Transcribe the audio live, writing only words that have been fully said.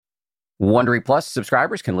Wondery Plus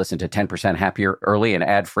subscribers can listen to 10% Happier early and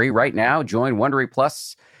ad-free right now. Join Wondery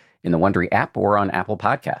Plus in the Wondery app or on Apple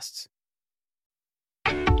Podcasts.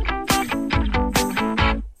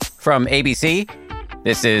 From ABC,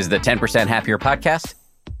 this is the 10% Happier podcast.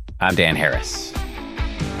 I'm Dan Harris.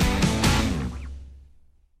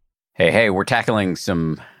 Hey, we're tackling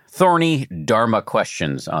some thorny Dharma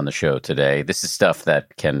questions on the show today. This is stuff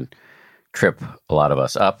that can trip a lot of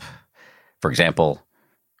us up. For example,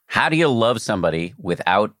 how do you love somebody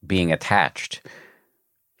without being attached?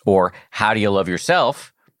 Or how do you love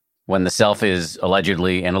yourself when the self is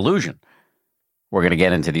allegedly an illusion? We're going to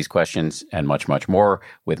get into these questions and much, much more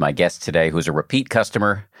with my guest today, who's a repeat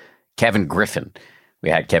customer, Kevin Griffin. We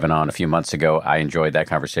had Kevin on a few months ago. I enjoyed that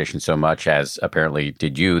conversation so much, as apparently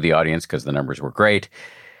did you, the audience, because the numbers were great.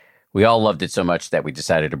 We all loved it so much that we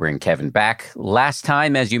decided to bring Kevin back. Last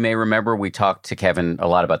time, as you may remember, we talked to Kevin a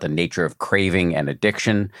lot about the nature of craving and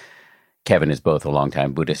addiction. Kevin is both a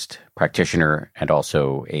longtime Buddhist practitioner and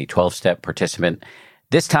also a 12-step participant.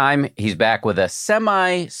 This time, he's back with a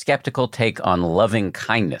semi-skeptical take on loving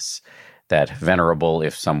kindness, that venerable,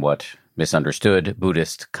 if somewhat misunderstood,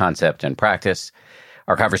 Buddhist concept and practice.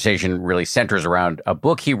 Our conversation really centers around a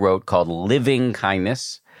book he wrote called Living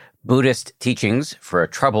Kindness, Buddhist Teachings for a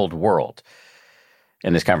Troubled World.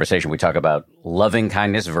 In this conversation, we talk about loving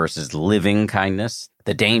kindness versus living kindness,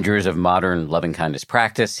 the dangers of modern loving kindness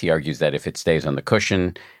practice. He argues that if it stays on the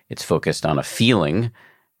cushion, it's focused on a feeling,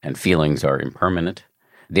 and feelings are impermanent.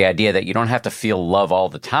 The idea that you don't have to feel love all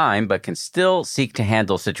the time, but can still seek to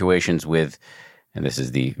handle situations with, and this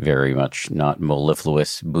is the very much not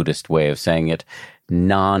mellifluous Buddhist way of saying it,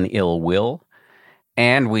 non-ill will.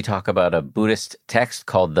 And we talk about a Buddhist text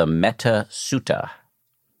called the Metta Sutta.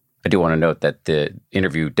 I do want to note that the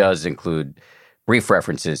interview does include brief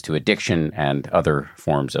references to addiction and other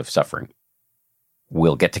forms of suffering.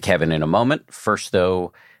 We'll get to Kevin in a moment. First,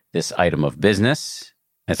 though, this item of business.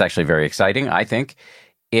 It's actually very exciting, I think.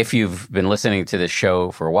 If you've been listening to this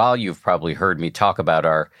show for a while, you've probably heard me talk about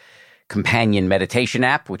our companion meditation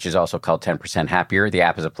app, which is also called 10% Happier. The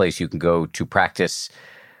app is a place you can go to practice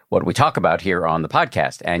what we talk about here on the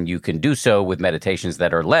podcast, and you can do so with meditations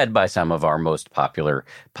that are led by some of our most popular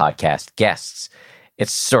podcast guests.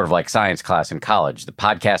 It's sort of like science class in college. The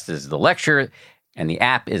podcast is the lecture, and the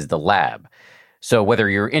app is the lab. So whether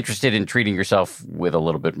you're interested in treating yourself with a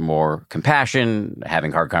little bit more compassion,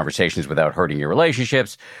 having hard conversations without hurting your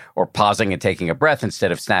relationships, or pausing and taking a breath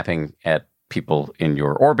instead of snapping at people in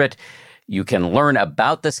your orbit, you can learn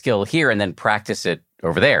about the skill here and then practice it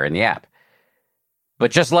over there in the app. But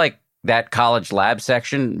just like that college lab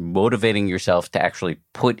section, motivating yourself to actually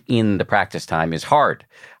put in the practice time is hard.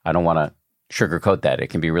 I don't want to sugarcoat that. It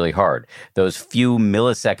can be really hard. Those few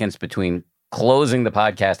milliseconds between closing the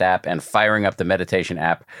podcast app and firing up the meditation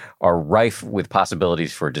app are rife with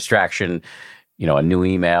possibilities for distraction, a new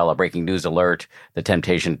email, a breaking news alert, the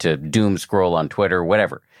temptation to doom scroll on Twitter,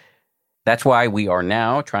 whatever. That's why we are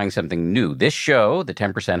now trying something new. This show, the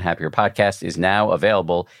 10% Happier podcast, is now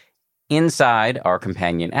available inside our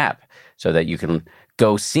companion app so that you can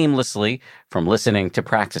go seamlessly from listening to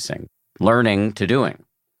practicing, learning to doing.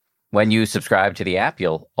 When you subscribe to the app,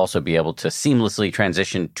 you'll also be able to seamlessly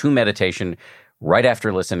transition to meditation right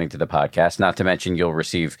after listening to the podcast. Not to mention, you'll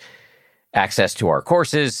receive access to our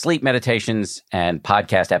courses, sleep meditations, and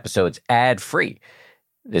podcast episodes ad-free.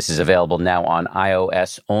 This is available now on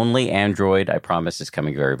iOS only. Android, I promise, is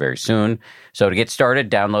coming very, very soon. So to get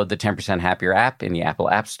started, download the 10% Happier app in the Apple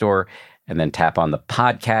App Store and then tap on the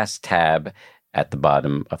podcast tab at the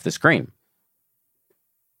bottom of the screen.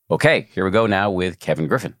 Okay, here we go now with Kevin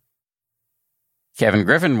Griffin. Kevin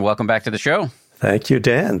Griffin, welcome back to the show. Thank you,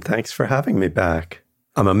 Dan. Thanks for having me back.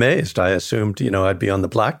 I'm amazed. I assumed, I'd be on the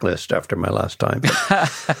blacklist after my last time.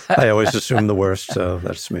 I always assume the worst, so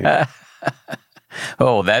that's me.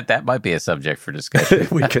 Oh, that might be a subject for discussion.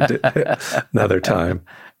 We could do another time.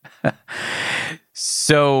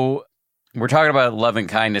 So we're talking about loving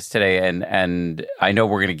kindness today, and I know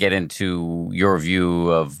we're going to get into your view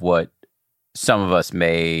of what some of us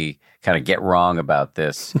may kind of get wrong about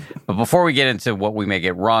this. But before we get into what we may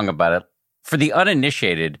get wrong about it, for the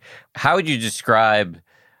uninitiated, how would you describe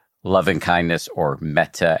loving kindness or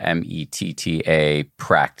metta, M-E-T-T-A,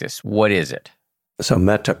 practice? What is it? So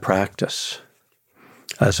metta practice,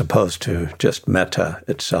 as opposed to just metta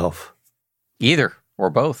itself. Either or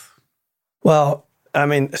both. Well,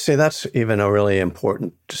 that's even a really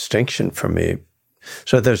important distinction for me.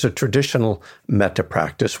 So there's a traditional metta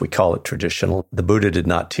practice. We call it traditional. The Buddha did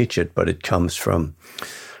not teach it, but it comes from,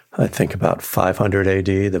 I think, about 500 AD,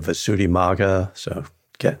 the Visuddhimagga. So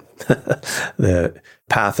forget, the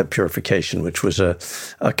Path of Purification, which was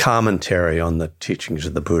a commentary on the teachings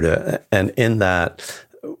of the Buddha. And in that,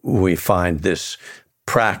 we find this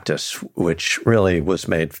practice, which really was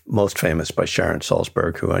made most famous by Sharon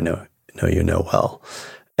Salzberg, who I know you know well.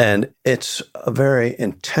 And it's a very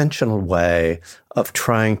intentional way of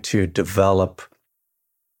trying to develop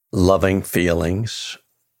loving feelings.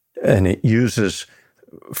 And it uses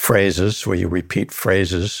phrases where you repeat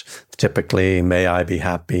phrases, typically, may I be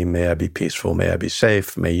happy, may I be peaceful, may I be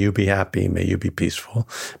safe, may you be happy, may you be peaceful,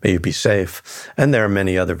 may you be safe. And there are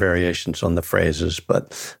many other variations on the phrases,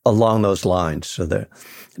 but along those lines. So they're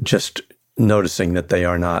just noticing that they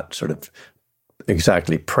are not sort of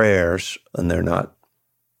exactly prayers and they're not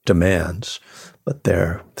demands, but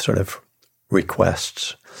they're sort of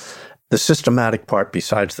requests. The systematic part,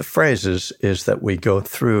 besides the phrases, is that we go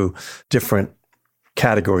through different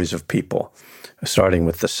categories of people, starting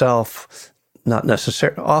with the self, not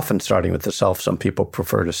necessarily, often starting with the self. Some people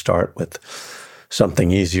prefer to start with something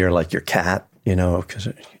easier like your cat,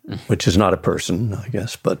 which is not a person, I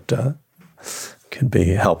guess, but can be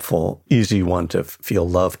helpful, easy one to feel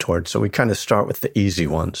love towards. So we kind of start with the easy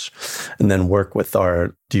ones and then work with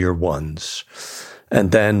our dear ones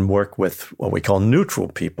and then work with what we call neutral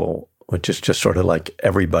people, which is just sort of like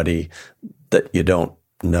everybody that you don't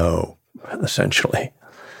know, essentially.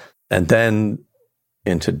 And then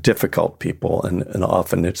into difficult people, and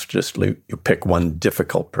often it's just you pick one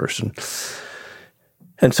difficult person.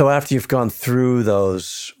 And so after you've gone through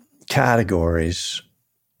those categories,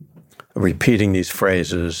 repeating these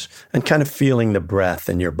phrases and kind of feeling the breath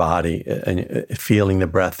in your body and feeling the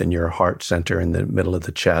breath in your heart center in the middle of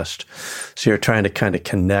the chest. So you're trying to kind of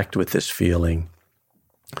connect with this feeling.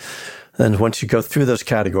 Then once you go through those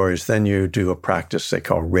categories, then you do a practice they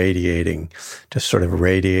call radiating, just sort of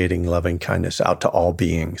radiating loving kindness out to all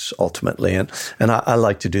beings ultimately. And I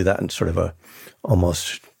like to do that in sort of a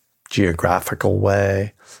almost geographical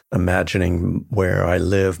way, imagining where I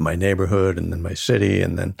live, my neighborhood, and then my city,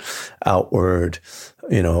 and then outward,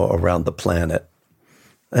 around the planet.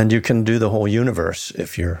 And you can do the whole universe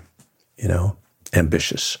if you're,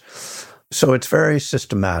 ambitious. So it's very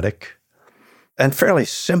systematic and fairly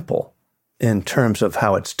simple in terms of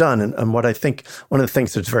how it's done. And what I think one of the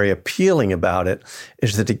things that's very appealing about it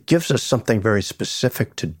is that it gives us something very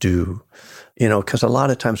specific to do. Because a lot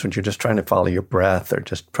of times when you're just trying to follow your breath or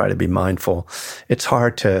just try to be mindful, it's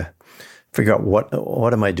hard to figure out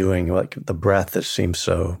what am I doing? Like the breath that seems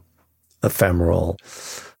so ephemeral,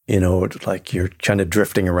 it's like you're kind of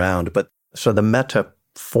drifting around. But so the metta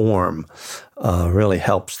form really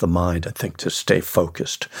helps the mind, I think, to stay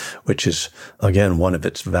focused, which is, again, one of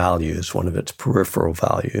its values, one of its peripheral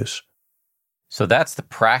values. So that's the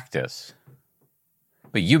practice.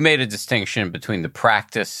 But you made a distinction between the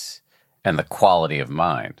practice and the quality of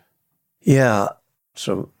mind. Yeah.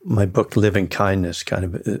 So my book, Living Kindness, kind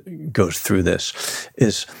of goes through this,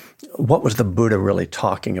 is what was the Buddha really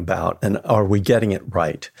talking about? And are we getting it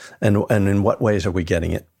right? And in what ways are we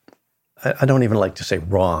getting it? I don't even like to say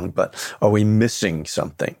wrong, but are we missing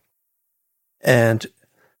something? And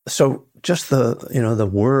so just the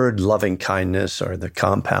word loving kindness or the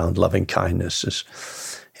compound loving kindness is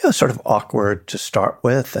sort of awkward to start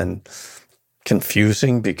with and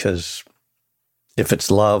confusing because if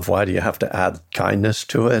it's love, why do you have to add kindness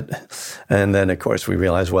to it? And then, of course, we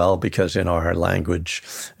realize, well, because in our language,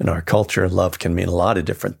 in our culture, love can mean a lot of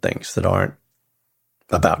different things that aren't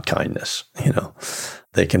about kindness.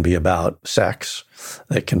 They can be about sex.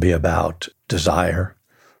 They can be about desire.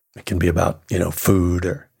 It can be about, food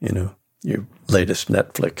or, your latest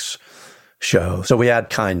Netflix show. So we add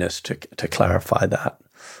kindness to clarify that.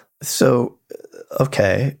 So,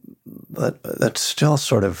 okay, but that's still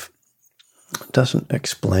sort of doesn't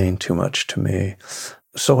explain too much to me.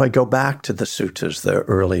 So I go back to the suttas, the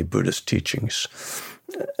early Buddhist teachings,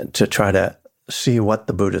 to try to see what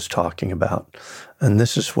the Buddha's talking about. And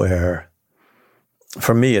this is where,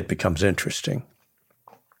 for me, it becomes interesting.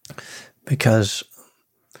 Because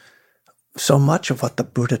so much of what the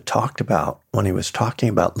Buddha talked about when he was talking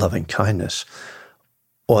about loving kindness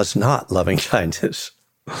was not loving kindness,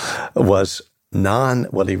 was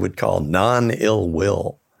what he would call non-ill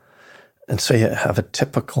will. And so you have a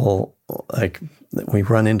typical, we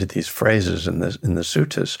run into these phrases in the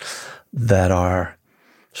suttas that are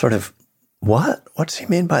sort of, what? What's he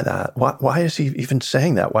mean by that? Why is he even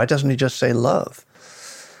saying that? Why doesn't he just say love?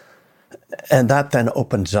 And that then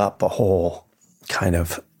opens up a whole kind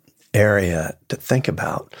of area to think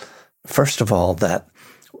about. First of all, that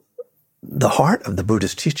the heart of the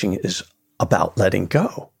Buddhist teaching is about letting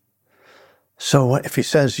go. So if he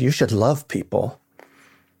says you should love people,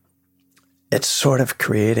 it's sort of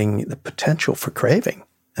creating the potential for craving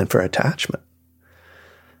and for attachment.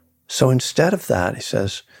 So instead of that, he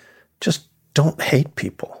says, just don't hate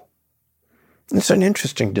people. It's an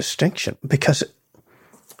interesting distinction because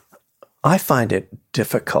I find it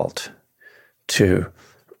difficult to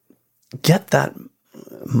get that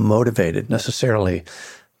motivated necessarily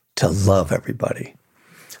to love everybody.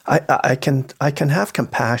 I can have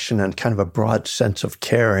compassion and kind of a broad sense of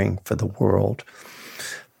caring for the world.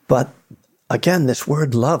 But again, this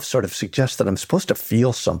word love sort of suggests that I'm supposed to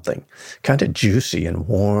feel something kind of juicy and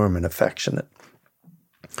warm and affectionate.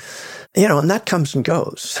 And that comes and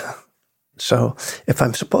goes. So if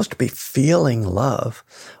I'm supposed to be feeling love,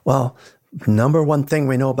 well, number one thing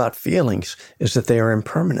we know about feelings is that they are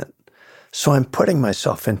impermanent. So I'm putting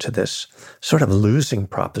myself into this sort of losing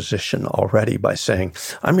proposition already by saying,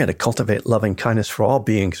 I'm going to cultivate loving kindness for all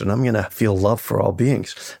beings and I'm going to feel love for all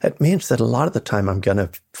beings. It means that a lot of the time I'm going to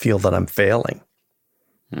feel that I'm failing,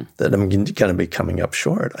 that I'm going to be coming up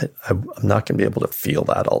short. I'm not going to be able to feel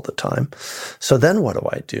that all the time. So then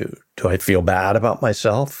what do? Do I feel bad about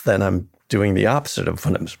myself? Then I'm doing the opposite of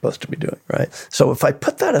what I'm supposed to be doing, right? So if I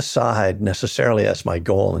put that aside necessarily as my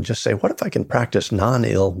goal and just say, what if I can practice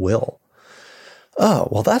non-ill will? Oh,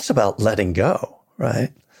 well, that's about letting go,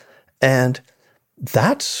 right? And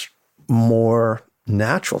that's more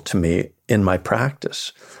natural to me in my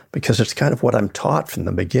practice because it's kind of what I'm taught from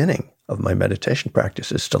the beginning of my meditation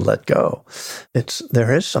practice is to let go.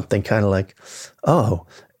 There is something kind of like,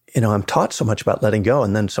 I'm taught so much about letting go.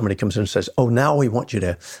 And then somebody comes in and says, oh, now we want you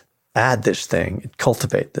to add this thing,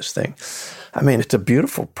 cultivate this thing. I mean, it's a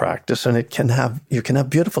beautiful practice and you can have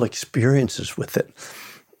beautiful experiences with it.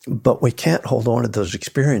 But we can't hold on to those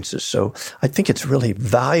experiences. So I think it's really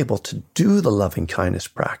valuable to do the loving kindness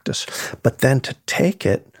practice, but then to take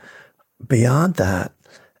it beyond that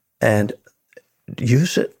and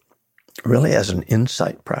use it really as an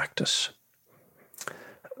insight practice.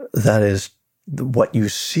 That is, what you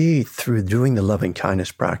see through doing the loving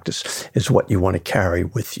kindness practice is what you want to carry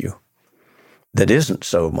with you. That isn't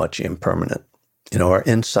so much impermanent. Our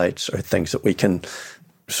insights are things that we can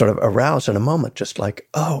sort of arouse in a moment, just like,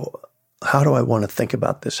 oh, how do I want to think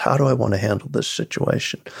about this? How do I want to handle this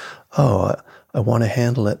situation? Oh, I want to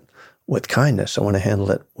handle it with kindness. I want to handle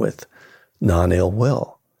it with non-ill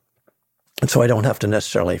will. And so I don't have to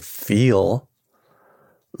necessarily feel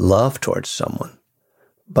love towards someone,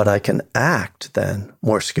 but I can act then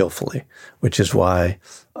more skillfully, which is why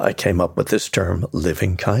I came up with this term,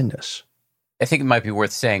 living kindness. I think it might be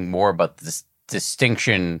worth saying more about this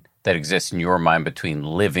distinction that exists in your mind between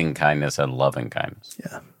living kindness and loving kindness.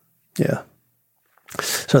 Yeah.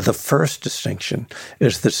 So the first distinction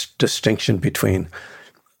is this distinction between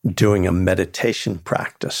doing a meditation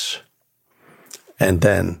practice and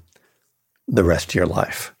then the rest of your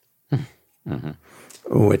life,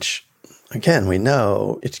 which, again, we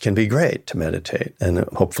know it can be great to meditate. And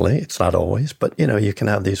hopefully it's not always, but, you can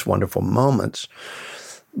have these wonderful moments.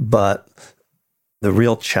 But the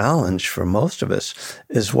real challenge for most of us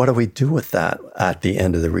is what do we do with that at the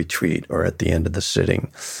end of the retreat or at the end of the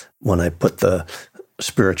sitting? When I put the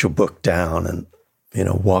spiritual book down and,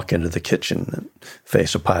 walk into the kitchen and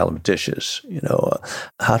face a pile of dishes,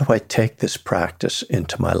 how do I take this practice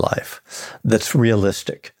into my life that's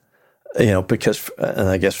realistic? Because, and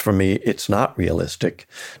I guess for me, it's not realistic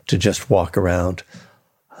to just walk around,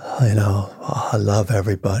 I love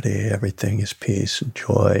everybody. Everything is peace and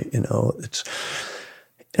joy.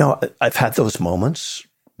 I've had those moments.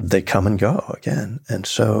 They come and go again. And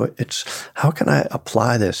so it's, how can I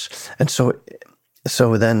apply this? And so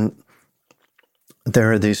then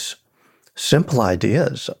there are these simple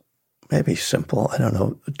ideas, maybe simple, I don't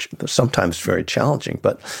know, sometimes very challenging,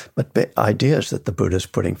 but ideas that the Buddha is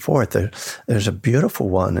putting forth. There's a beautiful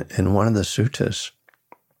one in one of the suttas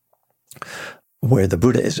where the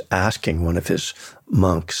Buddha is asking one of his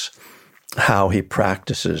monks how he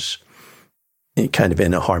practices kind of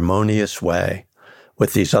in a harmonious way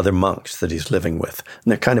with these other monks that he's living with.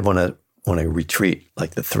 And they're kind of on a retreat,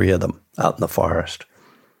 like the three of them out in the forest.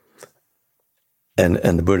 And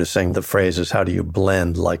the Buddha is saying the phrase is, how do you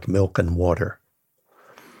blend like milk and water?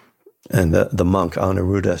 And the monk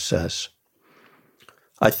Anuruddha says,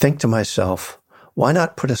 I think to myself, why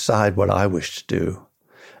not put aside what I wish to do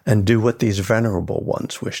and do what these venerable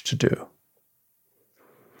ones wish to do?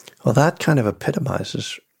 Well, that kind of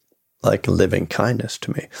epitomizes like living kindness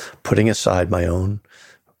to me, putting aside my own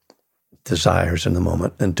desires in the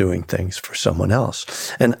moment and doing things for someone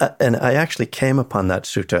else. And I actually came upon that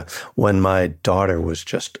sutta when my daughter was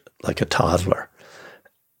just like a toddler.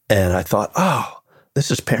 And I thought, oh,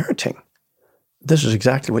 this is parenting. this is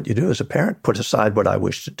exactly what you do as a parent. Put aside what I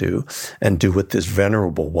wish to do and do what this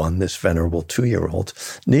venerable 2-year-old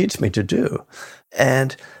needs me to do.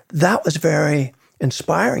 And that was very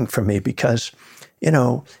inspiring for me because,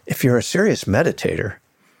 if you're a serious meditator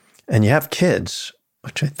and you have kids,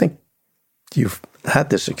 which I think you've had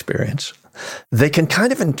this experience, they can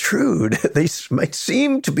kind of intrude. They might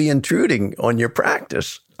seem to be intruding on your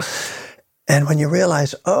practice. And when you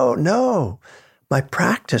realize, oh no, my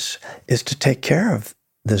practice is to take care of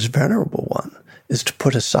this venerable one, is to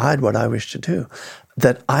put aside what I wish to do,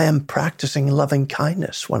 that I am practicing loving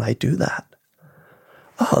kindness when I do that.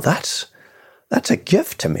 Oh, that's a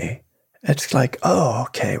gift to me. It's like, oh,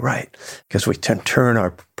 okay, right. Because we turn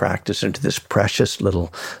our practice into this precious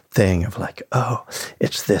little thing of like, oh,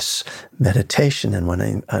 it's this meditation. And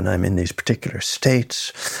when I'm in these particular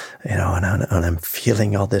states, and I'm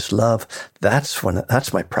feeling all this love, that's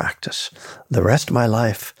my practice. The rest of my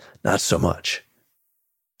life, not so much.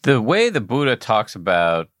 The way the Buddha talks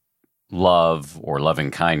about love or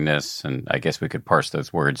loving kindness, and I guess we could parse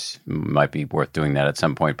those words, might be worth doing that at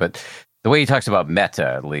some point, but the way he talks about metta,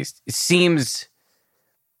 at least, it seems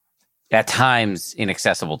at times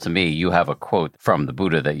inaccessible to me. You have a quote from the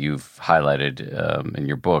Buddha that you've highlighted in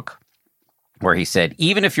your book where he said,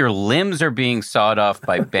 even if your limbs are being sawed off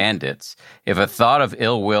by bandits, if a thought of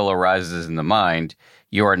ill will arises in the mind,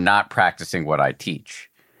 you are not practicing what I teach.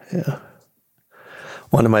 Yeah.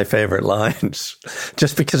 One of my favorite lines,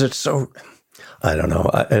 just because it's so, I don't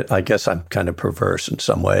know, I guess I'm kind of perverse in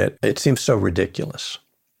some way. It seems so ridiculous.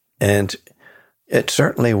 And it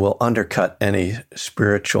certainly will undercut any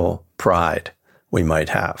spiritual pride we might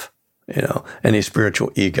have, any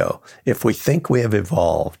spiritual ego. If we think we have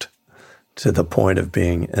evolved to the point of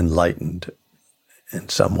being enlightened in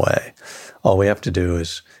some way, all we have to do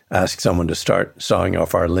is ask someone to start sawing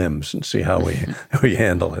off our limbs and see how we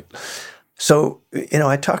handle it. So,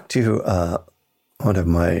 I talked to one of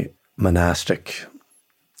my monastic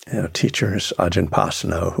teachers, Ajahn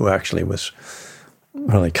Pasanno, who actually was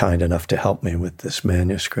really kind enough to help me with this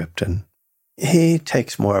manuscript. And he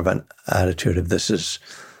takes more of an attitude of this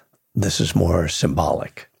is more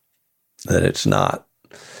symbolic, that it's not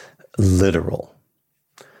literal.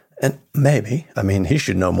 And maybe, he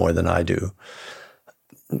should know more than I do.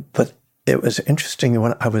 But it was interesting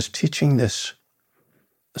when I was teaching this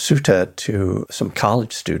sutta to some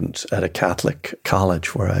college students at a Catholic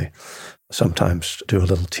college where I sometimes do a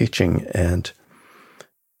little teaching, and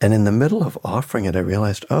in the middle of offering it, I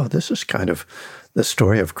realized, oh, this is kind of the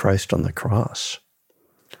story of Christ on the cross.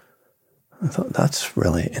 I thought, that's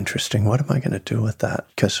really interesting. What am I going to do with that?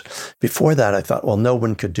 Because before that, I thought, well, no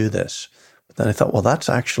one could do this. But then I thought, well, that's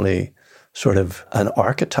actually sort of an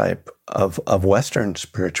archetype of Western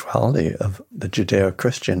spirituality, of the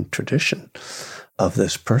Judeo-Christian tradition, of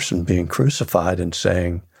this person being crucified and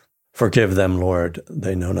saying, forgive them, Lord,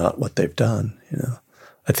 they know not what they've done,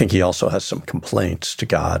 I think he also has some complaints to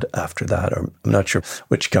God after that, or I'm not sure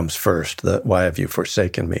which comes first, why have you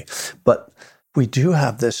forsaken me? But we do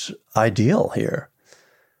have this ideal here.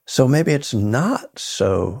 So maybe it's not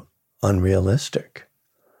so unrealistic.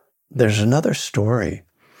 There's another story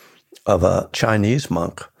of a Chinese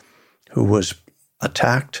monk who was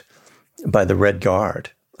attacked by the Red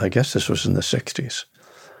Guard. I guess this was in the 60s.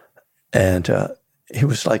 And he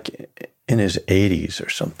was like in his 80s or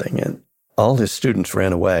something, and all his students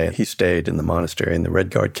ran away. He stayed in the monastery, and the Red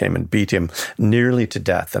Guard came and beat him nearly to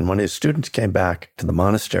death. And when his students came back to the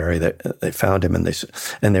monastery, they found him,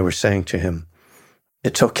 and they were saying to him,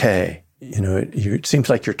 "It's okay. It seems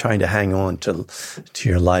like you're trying to hang on to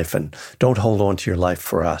your life, and don't hold on to your life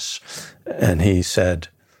for us." And he said,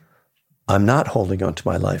 "I'm not holding on to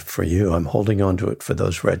my life for you. I'm holding on to it for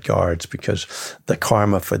those Red Guards, because the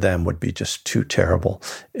karma for them would be just too terrible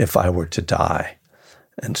if I were to die."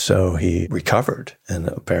 And so he recovered and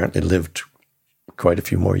apparently lived quite a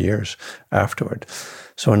few more years afterward.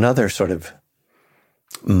 So another sort of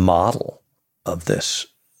model of this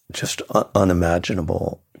just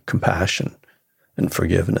unimaginable compassion and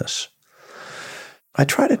forgiveness. I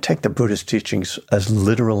try to take the Buddha's teachings as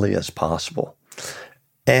literally as possible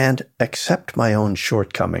and accept my own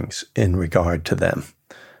shortcomings in regard to them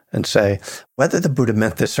and say, whether the Buddha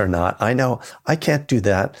meant this or not, I know I can't do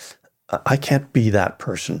that. I can't be that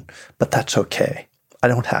person, but that's okay. I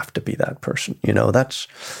don't have to be that person.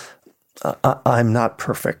 I'm not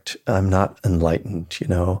perfect. I'm not enlightened.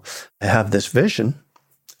 I have this vision,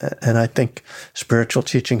 and I think spiritual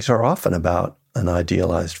teachings are often about an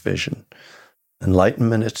idealized vision.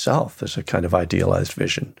 Enlightenment itself is a kind of idealized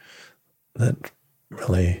vision that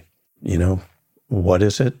really, what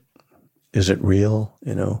is it? Is it real?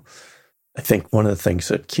 I think one of the things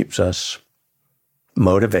that keeps us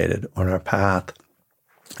motivated on our path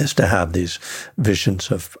is to have these visions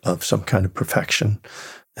of some kind of perfection,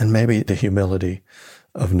 and maybe the humility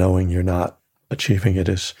of knowing you're not achieving it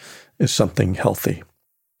is something healthy.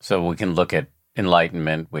 So we can look at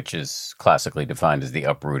enlightenment, which is classically defined as the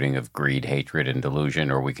uprooting of greed, hatred, and delusion,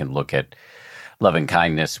 or we can look at loving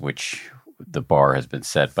kindness, which the bar has been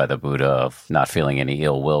set by the Buddha of not feeling any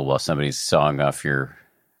ill will while somebody's sawing off your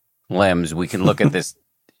limbs. We can look at this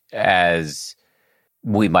as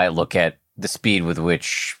we might look at the speed with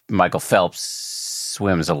which Michael Phelps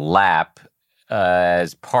swims a lap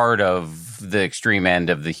as part of the extreme end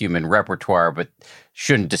of the human repertoire, but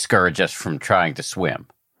shouldn't discourage us from trying to swim.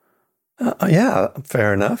 Yeah,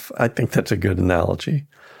 fair enough. I think that's a good analogy.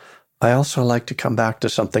 I also like to come back to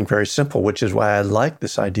something very simple, which is why I like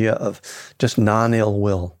this idea of just non-ill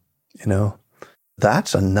will.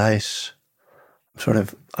 That's a nice sort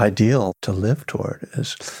of ideal to live toward,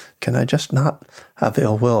 is can I just not have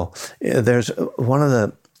ill will? There's one of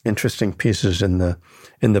the interesting pieces in the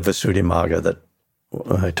Visuddhimagga that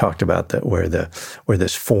I talked about, that where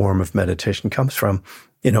this form of meditation comes from.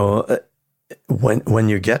 When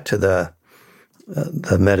you get to the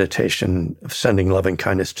meditation of sending loving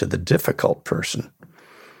kindness to the difficult person,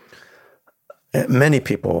 many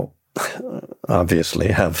people obviously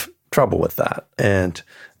have trouble with that. And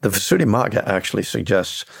the Visuddhimagga actually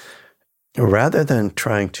suggests, rather than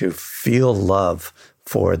trying to feel love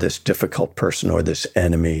for this difficult person or this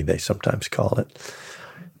enemy, they sometimes call it,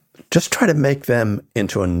 just try to make them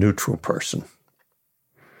into a neutral person.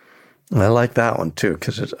 And I like that one too,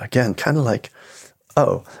 because it's, again, kind of like,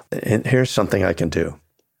 oh, and here's something I can do.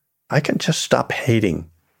 I can just stop hating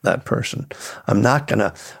that person. I'm not going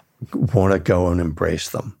to want to go and embrace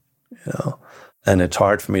them, And it's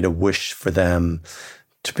hard for me to wish for them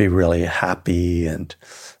to be really happy and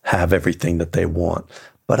have everything that they want.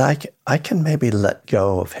 But I can maybe let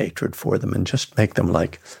go of hatred for them and just make them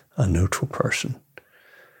like a neutral person.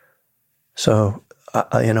 So,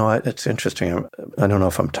 it's interesting. I don't know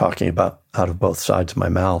if I'm talking about out of both sides of my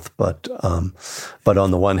mouth, but on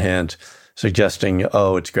the one hand, suggesting,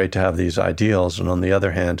 oh, it's great to have these ideals, and on the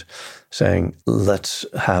other hand, saying, let's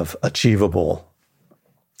have achievable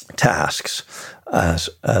tasks as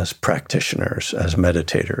practitioners, as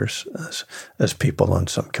meditators, as people on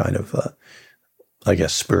some kind of,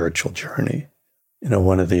 spiritual journey.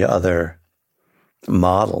 One of the other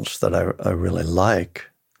models that I really like,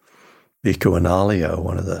 Bhikkhu Analayo,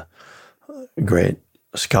 one of the great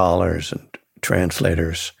scholars and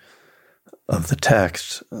translators of the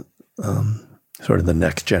text, sort of the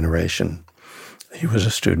next generation. He was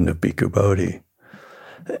a student of Bhikkhu Bodhi.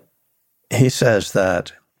 He says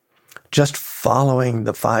that just following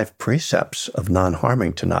the 5 precepts of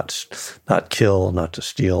non-harming, to not kill, not to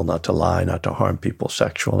steal, not to lie, not to harm people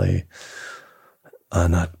sexually,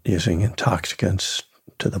 not using intoxicants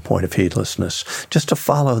to the point of heedlessness, just to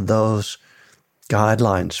follow those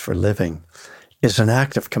guidelines for living is an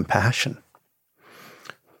act of compassion,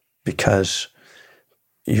 because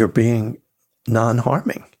you're being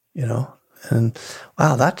non-harming, And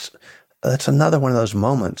wow, that's another one of those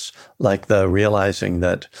moments, like the realizing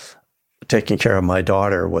that taking care of my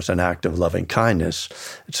daughter was an act of loving kindness.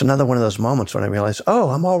 It's another one of those moments when I realize, oh,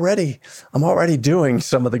 I'm already doing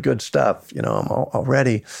some of the good stuff. I'm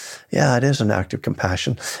already, it is an act of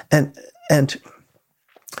compassion. And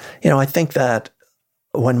I think that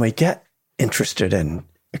when we get interested and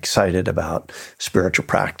excited about spiritual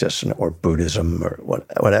practice or Buddhism or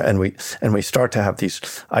whatever, and we start to have these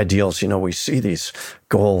ideals, we see these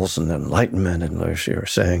goals and enlightenment, and as you were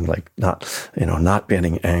saying, like not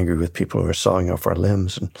being angry with people who are sawing off our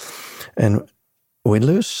limbs, and we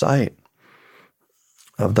lose sight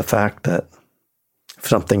of the fact that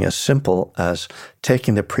something as simple as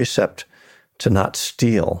taking the precept to not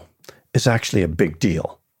steal is actually a big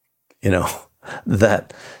deal.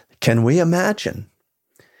 That can we imagine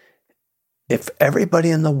if everybody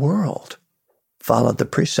in the world followed the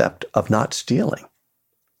precept of not stealing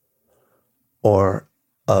or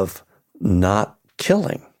of not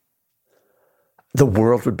killing? The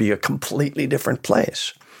world would be a completely different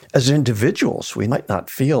place. As individuals, we might not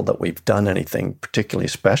feel that we've done anything particularly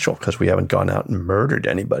special because we haven't gone out and murdered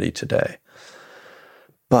anybody today.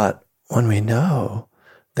 But when we know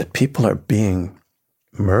that people are being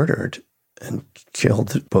murdered and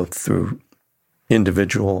killed both through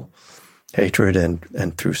individual hatred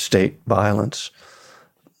and through state violence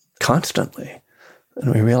constantly,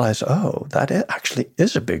 and we realize, oh, that actually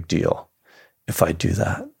is a big deal if I do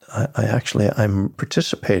that. I'm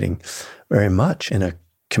participating very much in a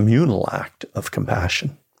communal act of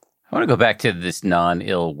compassion. I want to go back to this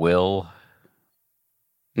non-ill will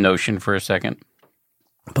notion for a second.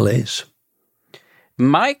 Please.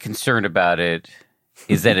 My concern about it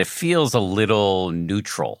is that it feels a little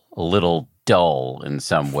neutral, a little dull in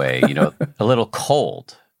some way, a little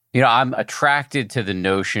cold. I'm attracted to the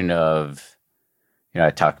notion of, I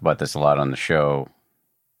talked about this a lot on the show.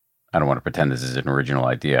 I don't want to pretend this is an original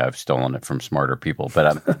idea. I've stolen it from smarter people, but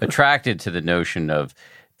I'm attracted to the notion of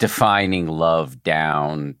defining love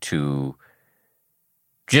down to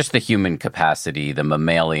just the human capacity, the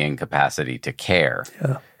mammalian capacity to care.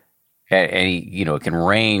 Yeah. And it can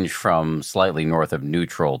range from slightly north of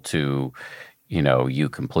neutral to, you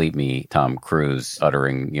complete me, Tom Cruise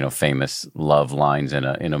uttering, famous love lines in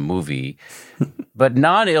a movie. But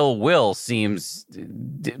non-ill will seems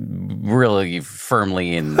really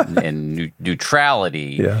firmly in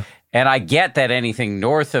neutrality. Yeah. And I get that anything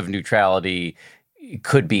north of neutrality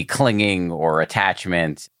could be clinging or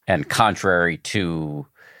attachment, and contrary to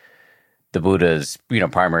the Buddha's,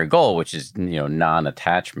 primary goal, which is,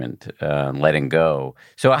 non-attachment, letting go.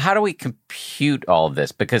 So how do we compute all of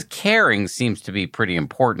this? Because caring seems to be pretty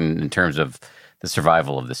important in terms of the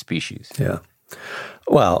survival of the species. Yeah.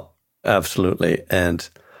 Well, absolutely. And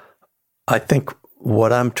I think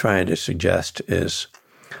what I'm trying to suggest is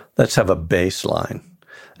let's have a baseline.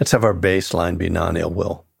 Let's have our baseline be non-ill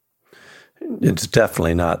will. It's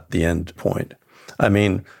definitely not the end point. I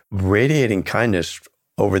mean, radiating kindness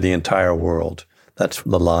over the entire world. That's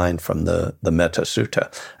the line from the Metta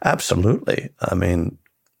Sutta. Absolutely. I mean,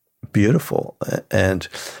 beautiful and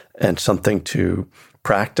something to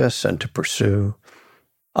practice and to pursue.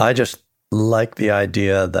 I just like the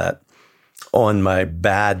idea that on my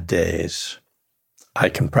bad days, I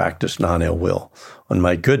can practice non-ill will. On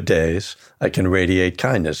my good days, I can radiate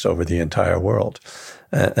kindness over the entire world.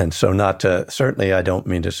 And so certainly I don't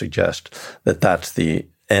mean to suggest that that's the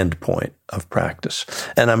end point of practice.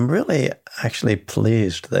 And I'm really actually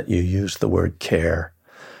pleased that you used the word care,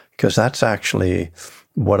 because that's actually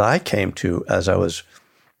what I came to as I was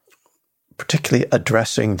particularly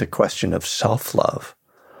addressing the question of self-love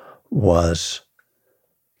was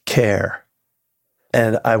care.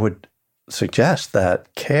 And I would suggest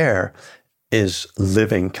that care is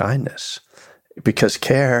living kindness, because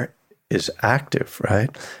care is active, right?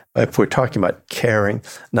 If we're talking about caring,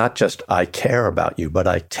 not just I care about you, but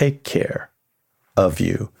I take care of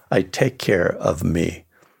you. I take care of me.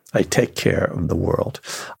 I take care of the world.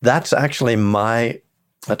 That's actually my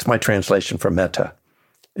translation for metta,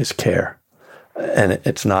 is care. And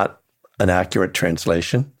it's not an accurate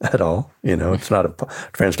translation at all. It's not a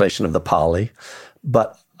translation of the Pali,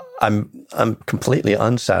 but I'm completely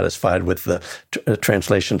unsatisfied with the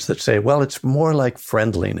translations that say, well, it's more like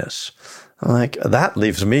friendliness. I'm like, that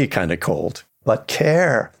leaves me kind of cold. But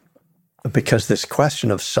care, because this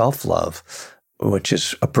question of self-love, which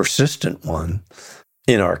is a persistent one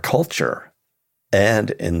in our culture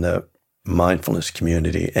and in the mindfulness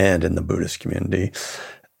community and in the Buddhist community,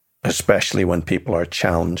 especially when people are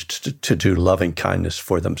challenged to do loving kindness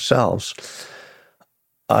for themselves,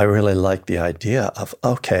 I really like the idea of,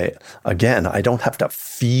 okay, again, I don't have to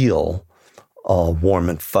feel all warm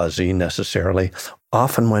and fuzzy necessarily.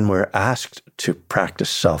 Often when we're asked to practice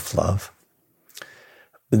self-love,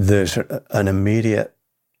 there's an immediate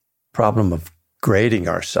problem of grading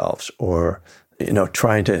ourselves or,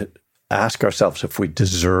 trying to ask ourselves if we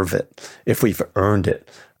deserve it, if we've earned it.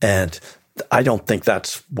 And I don't think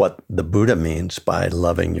that's what the Buddha means by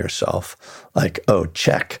loving yourself. Like, oh,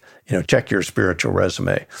 check your spiritual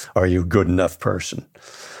resume. Are you a good enough person?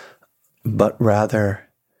 But rather,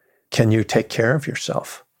 can you take care of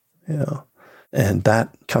yourself? And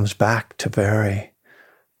that comes back to very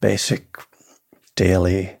basic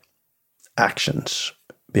daily actions,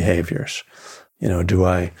 behaviors. Do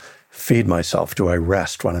I feed myself? Do I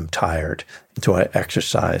rest when I'm tired? Do I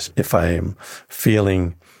exercise? If I'm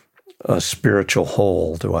feeling a spiritual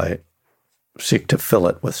hole, do I seek to fill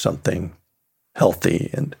it with something healthy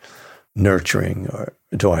and nurturing, or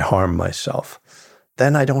do I harm myself?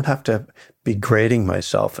 Then I don't have to be grading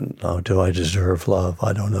myself and, do I deserve love?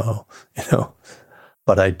 I don't know,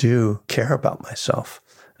 But I do care about myself,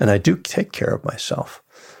 and I do take care of myself.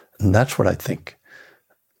 And that's what I think,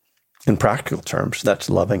 in practical terms, that's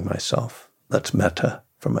loving myself. That's metta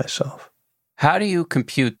for myself. How do you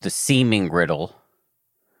compute the seeming riddle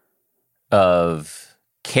of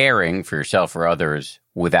caring for yourself or others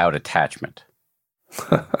without attachment?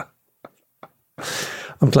 I'm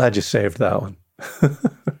glad you saved that one.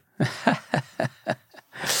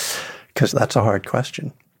 Because that's a hard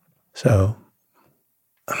question. So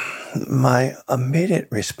my immediate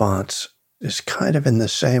response is kind of in the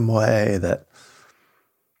same way that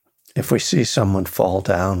if we see someone fall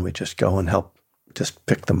down, we just go and help, just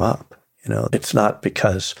pick them up. It's not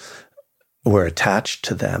because we're attached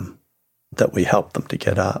to them that we help them to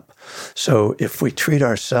get up. So if we treat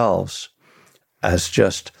ourselves as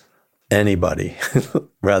just anybody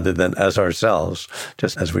rather than as ourselves,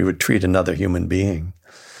 just as we would treat another human being,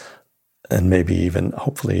 and maybe even,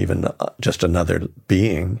 hopefully even just another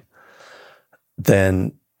being,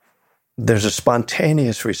 then there's a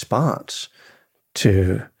spontaneous response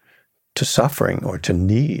to suffering or to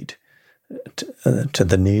need, to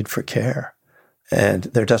the need for care. And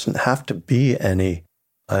there doesn't have to be any,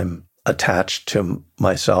 I'm attached to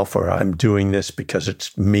myself, or I'm doing this because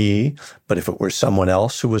it's me, but if it were someone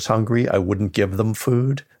else who was hungry, I wouldn't give them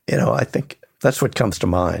food. I think that's what comes to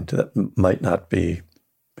mind. That might not be,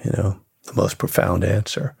 the most profound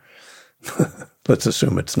answer. Let's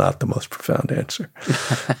assume it's not the most profound answer.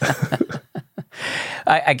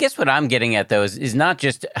 I guess what I'm getting at, though, is not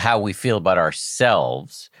just how we feel about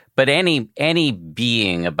ourselves, but any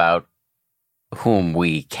being about whom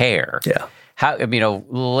we care. Yeah.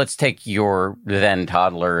 Let's take your then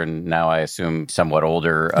toddler and now I assume somewhat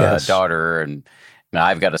older Yes. daughter, and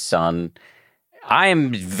I've got a son. I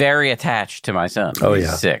am very attached to my son. Oh, He's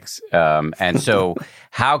yeah. 6. And so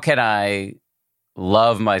how can I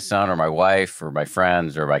love my son or my wife or my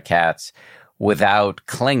friends or my cats without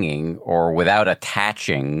clinging or without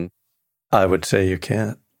attaching? I would say you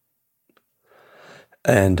can't.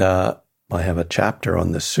 And I have a chapter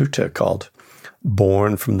on the sutta called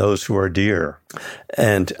Born from Those Who Are Dear.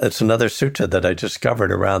 And it's another sutta that I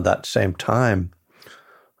discovered around that same time.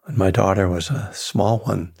 And my daughter was a small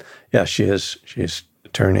one. Yeah, she is. She's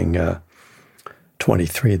turning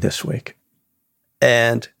 23 this week.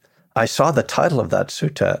 And I saw the title of that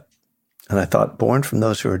sutta, and I thought, Born from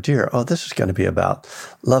Those Who Are Dear. Oh, this is going to be about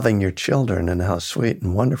loving your children and how sweet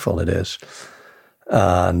and wonderful it is.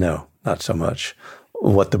 No, not so much.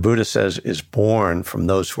 What the Buddha says is born from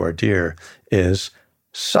those who are dear is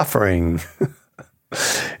suffering.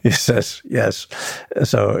 He says, yes.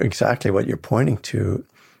 So exactly what you're pointing to,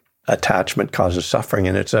 attachment causes suffering.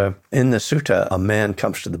 And it's in the sutta, a man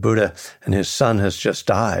comes to the Buddha and his son has just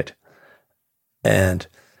died. And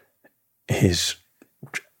he's,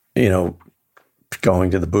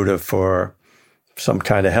 going to the Buddha for some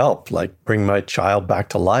kind of help, like bring my child back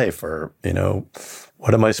to life, or,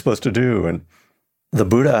 what am I supposed to do? And the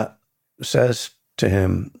Buddha says to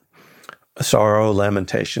him, sorrow,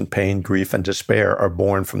 lamentation, pain, grief, and despair are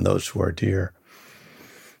born from those who are dear.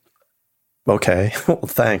 Okay, well,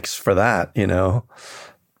 thanks for that, It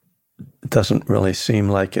doesn't really seem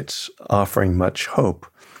like it's offering much hope.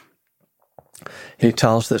 He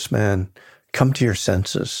tells this man, come to your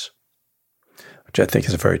senses, which I think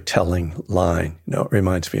is a very telling line. It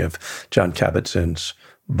reminds me of Jon Kabat-Zinn's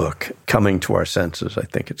book, Coming to Our Senses, I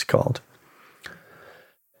think it's called.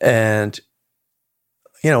 And,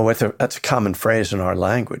 that's a common phrase in our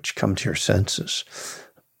language, come to your senses.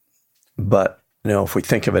 But, if we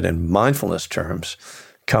think of it in mindfulness terms,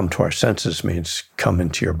 come to our senses means come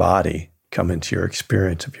into your body, come into your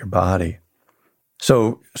experience of your body.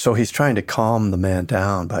 So he's trying to calm the man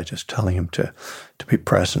down by just telling him to be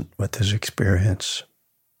present with his experience.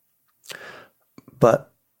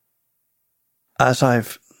 But as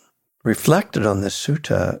I've reflected on this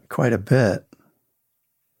sutta quite a bit,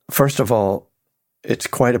 first of all, it's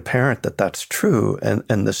quite apparent that that's true. And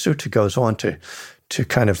the sutta goes on to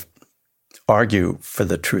kind of argue for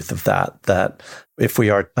the truth of that if we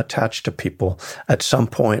are attached to people, at some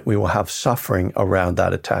point we will have suffering around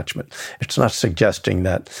that attachment. It's not suggesting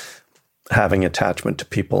that having attachment to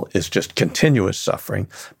people is just continuous suffering,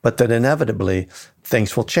 but that inevitably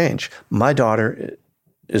things will change. My daughter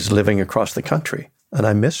is living across the country and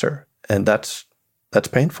I miss her, and that's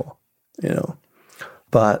painful,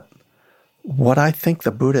 But what I think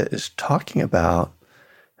the Buddha is talking about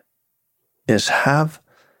is have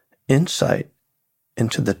insight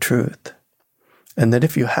into the truth. And that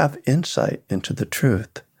if you have insight into the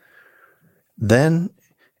truth, then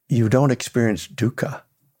you don't experience dukkha.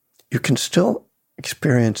 You can still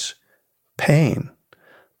experience pain,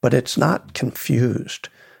 but it's not confused.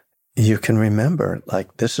 You can remember,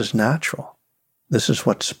 this is natural. This is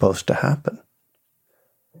what's supposed to happen.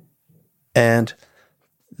 And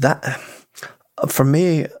that, for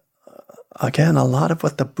me, again, a lot of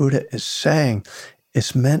what the Buddha is saying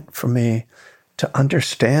is meant for me to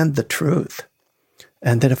understand the truth.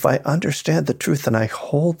 And that if I understand the truth and I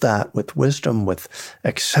hold that with wisdom, with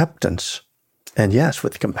acceptance, and yes,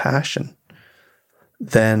 with compassion,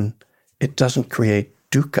 then it doesn't create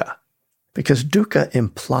dukkha. Because dukkha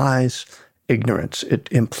implies ignorance. It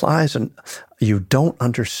implies you don't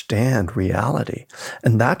understand reality.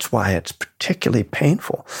 And that's why it's particularly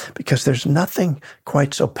painful, because there's nothing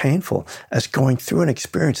quite so painful as going through an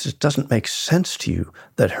experience that doesn't make sense to you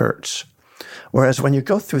that hurts. Whereas when you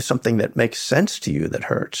go through something that makes sense to you that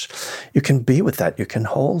hurts, you can be with that. You can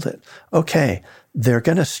hold it. Okay, they're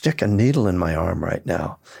going to stick a needle in my arm right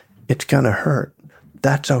now. It's going to hurt.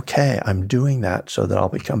 That's okay. I'm doing that so that I'll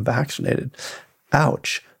become vaccinated.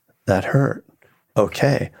 Ouch, that hurt.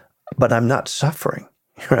 Okay, but I'm not suffering,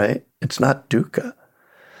 right? It's not dukkha.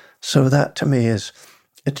 So that to me it's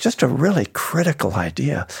just a really critical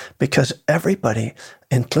idea, because everybody,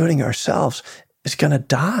 including ourselves, is going to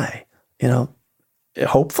die.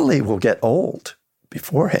 Hopefully we'll get old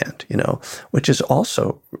beforehand, which is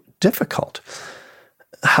also difficult.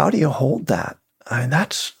 How do you hold that? I mean,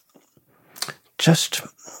 that's just,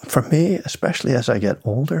 for me, especially as I get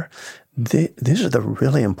older, these are the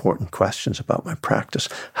really important questions about my practice.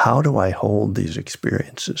 How do I hold these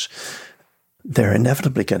experiences? They're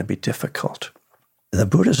inevitably going to be difficult. The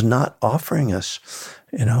Buddha's not offering us,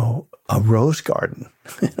 a rose garden,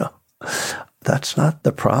 That's not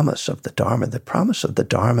the promise of the Dharma. The promise of the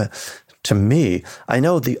Dharma, to me, I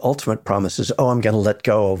know the ultimate promise is, I'm going to let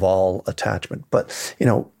go of all attachment. But,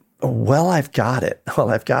 I've got it.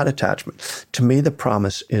 I've got attachment. To me, the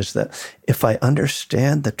promise is that if I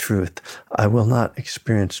understand the truth, I will not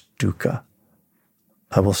experience dukkha.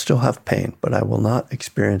 I will still have pain, but I will not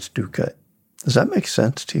experience dukkha. Does that make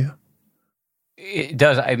sense to you? It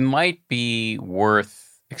does. It might be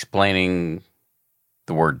worth explaining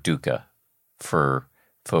the word dukkha for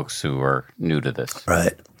folks who are new to this.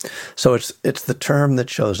 Right. So it's the term that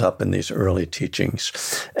shows up in these early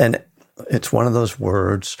teachings. And it's one of those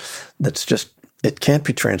words that's just, it can't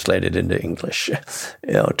be translated into English,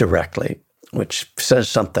 directly, which says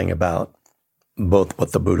something about both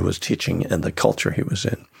what the Buddha was teaching and the culture he was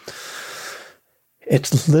in.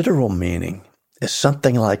 Its literal meaning is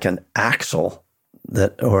something like an axle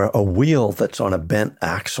or a wheel that's on a bent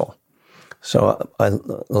axle. So I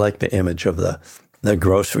like the image of the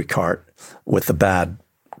grocery cart with the bad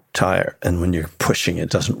tire, and when you're pushing, it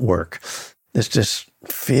doesn't work. There's this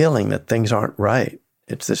feeling that things aren't right.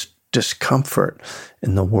 It's this discomfort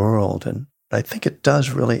in the world, and I think it does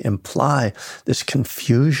really imply this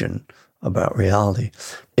confusion about reality.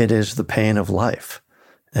 It is the pain of life,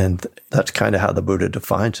 and that's kind of how the Buddha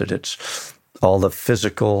defines it. It's all the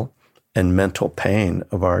physical and mental pain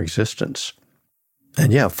of our existence.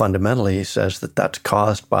 And fundamentally, he says that that's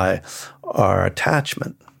caused by our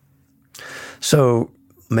attachment. So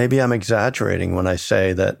maybe I'm exaggerating when I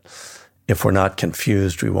say that if we're not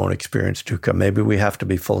confused, we won't experience dukkha. Maybe we have to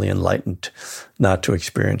be fully enlightened not to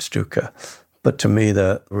experience dukkha. But to me,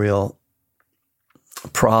 the real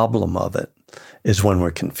problem of it is when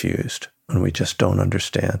we're confused, when we just don't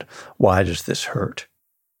understand. Why does this hurt?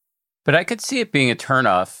 But I could see it being a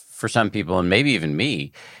turnoff for some people, and maybe even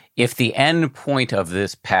me, if the end point of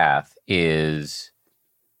this path is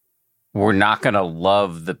we're not going to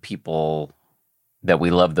love the people that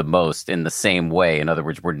we love the most in the same way. In other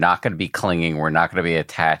words, we're not going to be clinging. We're not going to be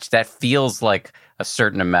attached. That feels like a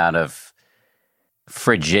certain amount of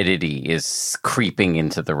frigidity is creeping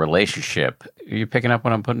into the relationship. Are you picking up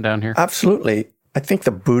what I'm putting down here? Absolutely. I think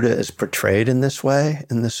the Buddha is portrayed in this way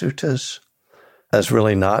in the suttas as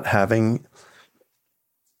really not having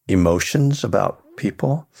emotions about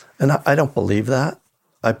people. And I don't believe that.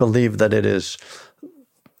 I believe that it is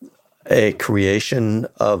a creation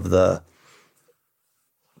of the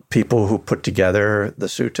people who put together the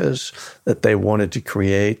suttas, that they wanted to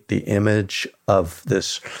create the image of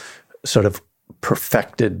this sort of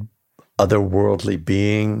perfected otherworldly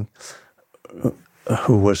being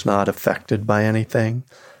who was not affected by anything.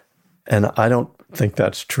 And I don't think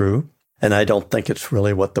that's true. And I don't think it's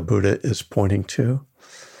really what the Buddha is pointing to.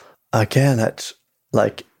 Again, that's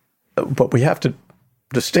like, but we have to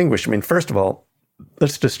distinguish. I mean, first of all,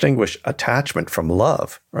 let's distinguish attachment from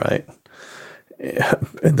love, right?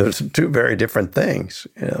 And those are two very different things.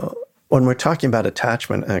 When we're talking about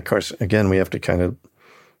attachment, and of course, again, we have to kind of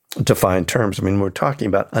define terms. I mean, we're talking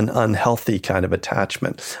about an unhealthy kind of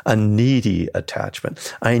attachment, a needy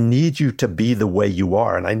attachment. I need you to be the way you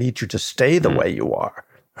are, and I need you to stay the way you are,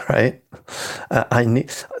 right? I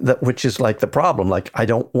need that, which is like the problem. Like, I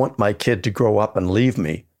don't want my kid to grow up and leave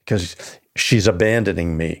me because she's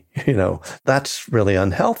abandoning me. That's really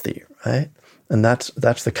unhealthy, right? And that's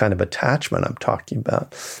the kind of attachment I'm talking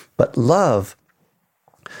about. But love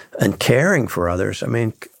and caring for others, I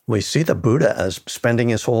mean, we see the Buddha as spending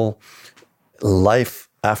his whole life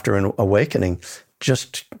after an awakening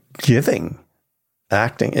just giving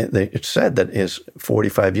acting. It said that his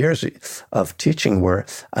 45 years of teaching were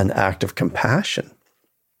an act of compassion.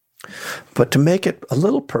 But to make it a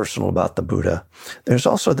little personal about the Buddha, there's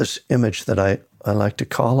also this image that I like to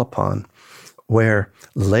call upon, where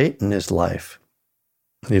late in his life,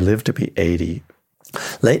 he lived to be 80,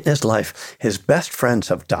 late in his life, his best friends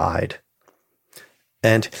have died.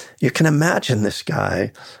 And you can imagine this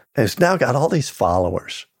guy has now got all these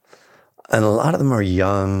followers, and a lot of them are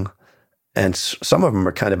young, and some of them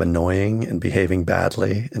are kind of annoying and behaving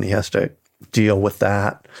badly, and he has to deal with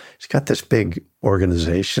that. He's got this big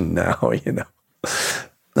organization now,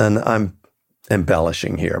 And I'm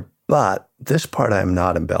embellishing here, but this part I am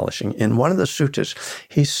not embellishing. In one of the suttas,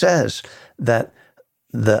 he says that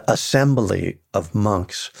the assembly of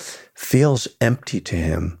monks feels empty to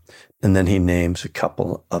him, and then he names a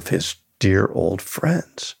couple of his dear old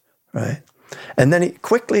friends, right? And then he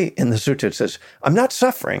quickly in the sutta says, I'm not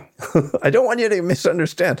suffering. I don't want you to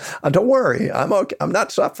misunderstand. Don't worry. I'm okay. I'm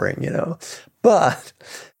not suffering, But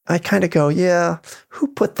I kind of go, yeah, who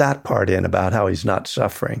put that part in about how he's not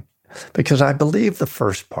suffering? Because I believe the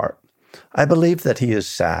first part. I believe that he is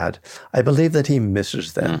sad. I believe that he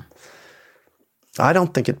misses them. I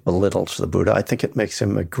don't think it belittles the Buddha. I think it makes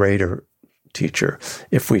him a greater teacher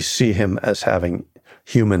if we see him as having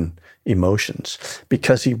human emotions,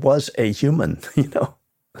 because he was a human,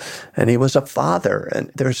 and he was a father.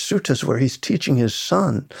 And there's suttas where he's teaching his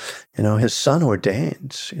son, his son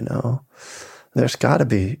ordains, there's got to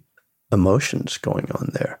be emotions going on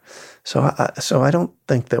there. So I don't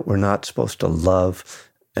think that we're not supposed to love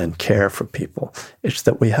and care for people. It's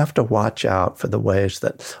that we have to watch out for the ways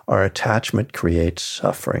that our attachment creates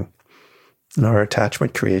suffering. And our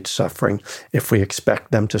attachment creates suffering if we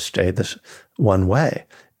expect them to stay this one way,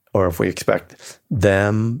 or if we expect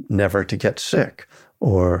them never to get sick,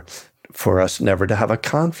 or for us never to have a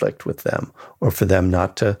conflict with them, or for them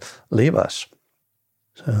not to leave us.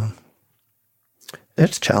 So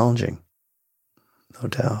it's challenging, no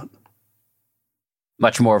doubt.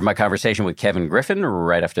 Much more of my conversation with Kevin Griffin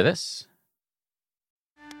right after this.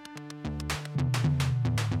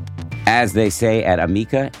 As they say at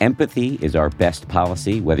Amica, empathy is our best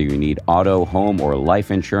policy. Whether you need auto, home, or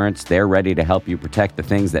life insurance, they're ready to help you protect the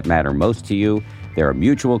things that matter most to you. They're a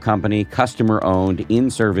mutual company, customer-owned, in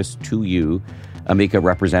service to you. Amica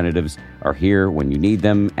representatives are here when you need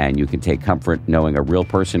them, and you can take comfort knowing a real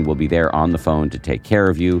person will be there on the phone to take care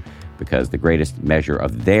of you, because the greatest measure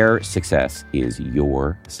of their success is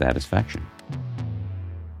your satisfaction.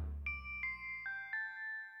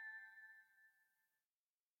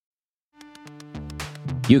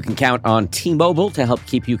 You can count on T-Mobile to help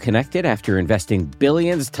keep you connected after investing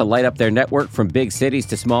billions to light up their network from big cities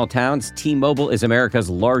to small towns. T-Mobile is America's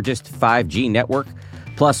largest 5G network.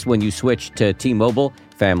 Plus, when you switch to T-Mobile,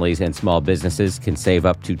 families and small businesses can save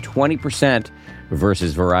up to 20%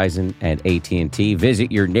 versus Verizon and AT&T. Visit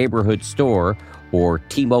your neighborhood store or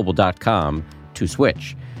T-Mobile.com to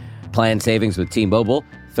switch. Plan savings with T-Mobile.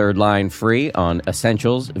 Third line free on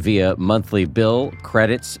essentials via monthly bill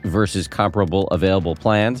credits versus comparable available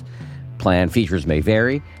plans. Plan features may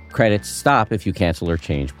vary. Credits stop if you cancel or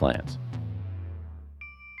change plans.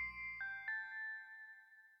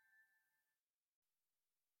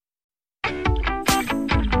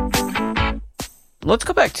 Let's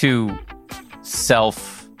go back to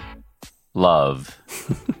self-love.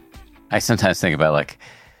 I sometimes think about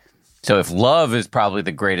so if love is probably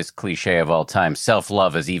the greatest cliche of all time,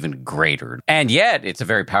 self-love is even greater. And yet, it's a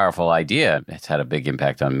very powerful idea. It's had a big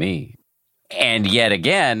impact on me. And yet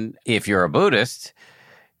again, if you're a Buddhist,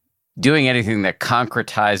 doing anything that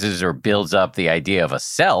concretizes or builds up the idea of a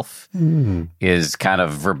self is kind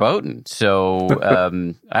of verboten. So,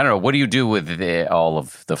 I don't know. What do you do with all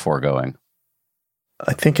of the foregoing?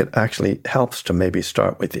 I think it actually helps to maybe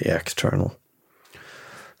start with the external.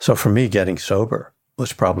 So for me, getting sober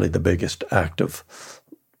was probably the biggest act of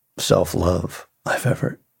self-love I've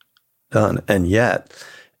ever done. And yet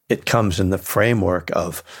it comes in the framework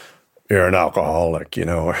of, you're an alcoholic,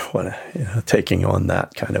 or taking on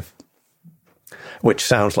that kind of, which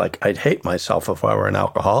sounds like I'd hate myself if I were an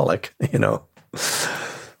alcoholic,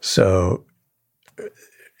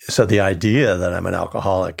 So the idea that I'm an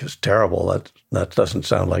alcoholic is terrible. That doesn't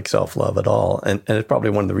sound like self-love at all. And it's probably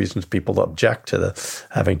one of the reasons people object to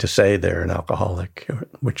having to say they're an alcoholic,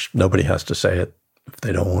 which nobody has to say it if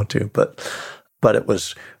they don't want to. But it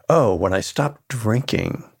was, when I stopped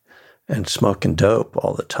drinking and smoking dope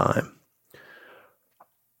all the time,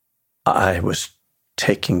 I was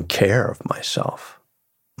taking care of myself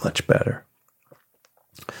much better.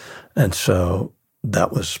 And so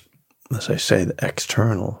that was, as I say, the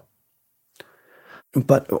external.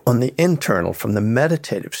 But on the internal, from the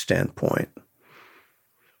meditative standpoint,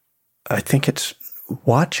 I think it's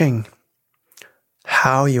watching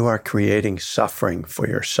how you are creating suffering for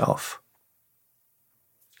yourself.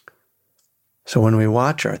 So when we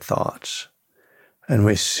watch our thoughts and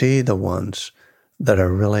we see the ones that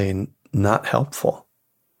are really not helpful,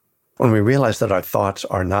 when we realize that our thoughts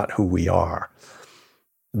are not who we are,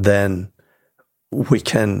 then we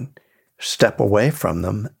can step away from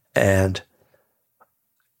them and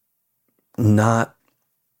not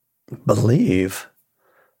believe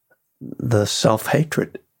the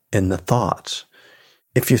self-hatred in the thoughts.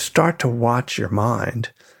 If you start to watch your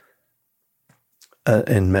mind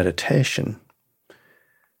in meditation,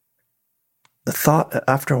 the thought,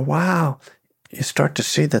 after a while, you start to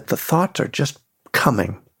see that the thoughts are just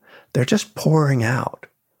coming. They're just pouring out.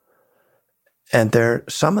 And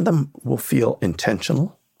some of them will feel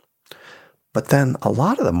intentional, but then a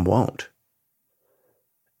lot of them won't.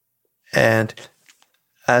 And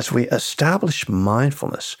as we establish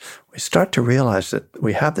mindfulness, we start to realize that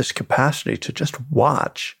we have this capacity to just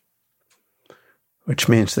watch, which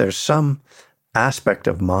means there's some aspect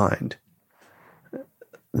of mind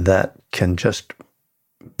that can just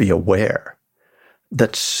be aware,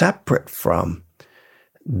 that's separate from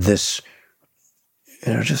this,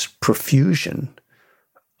 just profusion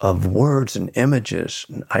of words and images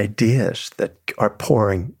and ideas that are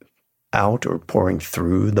pouring out or pouring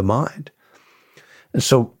through the mind. And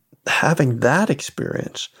so having that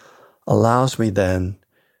experience allows me then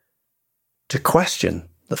to question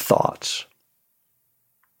the thoughts,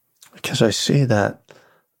 because I see that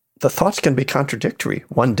the thoughts can be contradictory.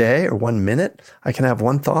 One day or 1 minute, I can have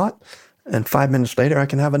one thought, and 5 minutes later, I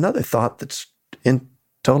can have another thought that's in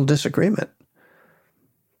total disagreement.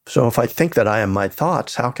 So if I think that I am my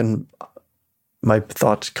thoughts, how can my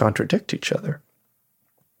thoughts contradict each other?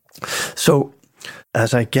 So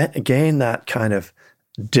as I gain that kind of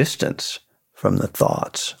distance from the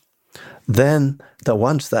thoughts, then the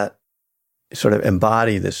ones that sort of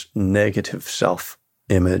embody this negative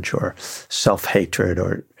self-image or self-hatred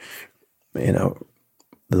or,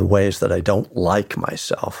 the ways that I don't like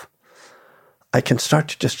myself, I can start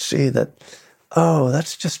to just see that, oh,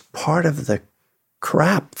 that's just part of the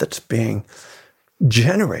crap that's being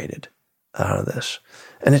generated out of this.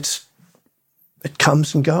 And it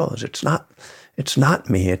comes and goes. It's not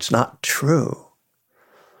me. It's not true.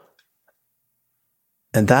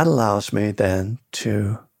 And that allows me then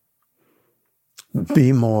to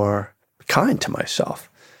be more kind to myself,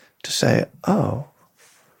 to say, oh,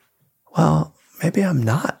 well, maybe I'm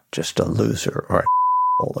not just a loser or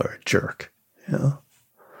a jerk.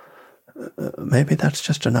 Maybe that's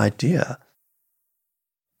just an idea.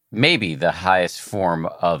 Maybe the highest form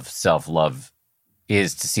of self-love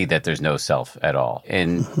is to see that there's no self at all.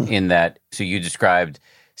 And in that, so you described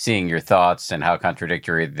seeing your thoughts and how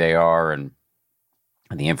contradictory they are, and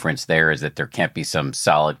the inference there is that there can't be some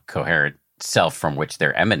solid, coherent self from which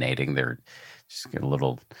they're emanating. They're just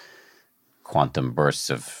little quantum bursts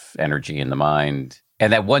of energy in the mind.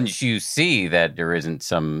 And that once you see that there isn't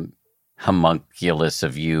some homunculus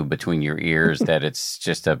of you between your ears, that it's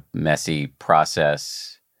just a messy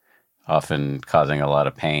process, often causing a lot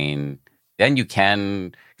of pain, then you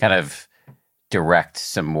can kind of direct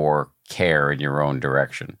some more care in your own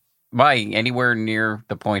direction. Am I anywhere near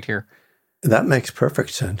the point here? That makes perfect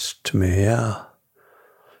sense to me, yeah.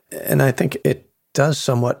 And I think it does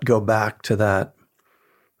somewhat go back to that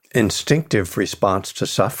instinctive response to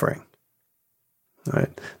suffering,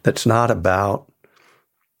 right? That's not about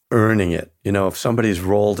earning it. If somebody's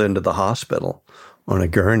rolled into the hospital on a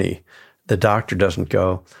gurney, the doctor doesn't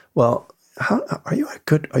go, well, are you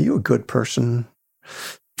a good person?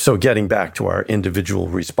 So getting back to our individual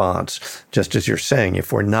response, just as you're saying,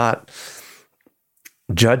 if we're not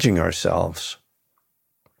judging ourselves,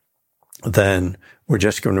 then we're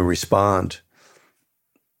just going to respond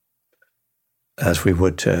as we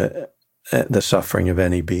would to the suffering of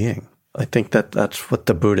any being. I think that that's what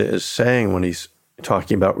the Buddha is saying when he's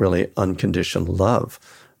talking about really unconditioned love,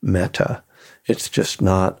 metta. It's just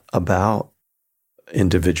not about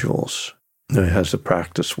individuals. He has a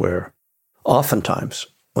practice where oftentimes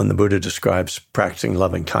when the Buddha describes practicing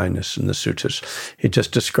loving kindness in the suttas, he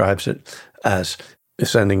just describes it as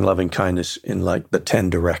sending loving kindness in like the 10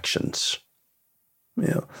 directions.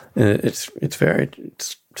 And it's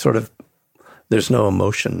sort of, there's no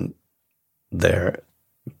emotion there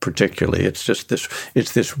particularly. It's just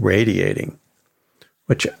this radiating,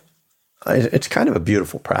 which it's kind of a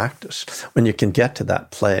beautiful practice when you can get to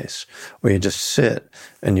that place where you just sit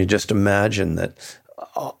and you just imagine that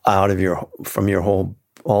from your whole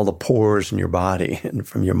all the pores in your body and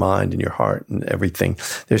from your mind and your heart and everything.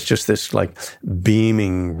 There's just this like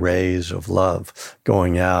beaming rays of love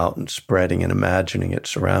going out and spreading and imagining it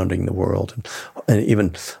surrounding the world. And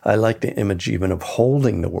even, I like the image even of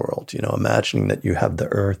holding the world, imagining that you have the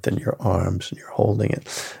earth in your arms and you're holding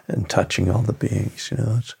it and touching all the beings,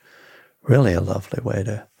 It's really a lovely way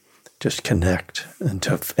to just connect and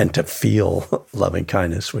to feel loving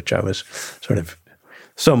kindness, which I was sort of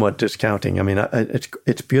somewhat discounting. I mean,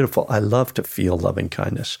 it's beautiful. I love to feel loving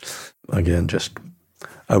kindness. Again, just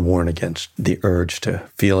I warn against the urge to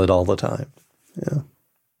feel it all the time. Yeah.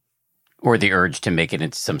 Or the urge to make it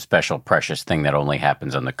into some special precious thing that only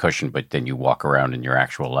happens on the cushion, but then you walk around in your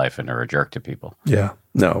actual life and are a jerk to people. Yeah.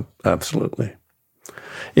 No, absolutely.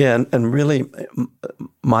 Yeah, and really,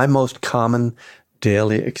 my most common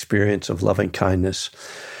daily experience of loving kindness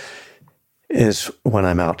is when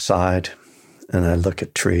I'm outside and I look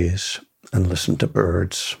at trees and listen to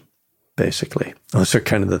birds, basically. Those are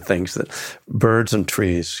kind of the things that birds and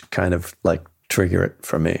trees kind of like trigger it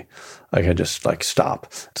for me. Like I just like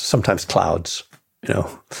stop. Sometimes clouds,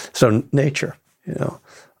 So nature,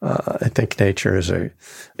 I think nature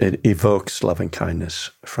it evokes loving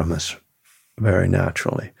kindness from us very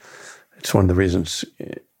naturally. It's one of the reasons,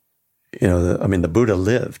 the Buddha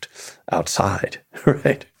lived outside,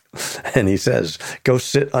 right? And he says, go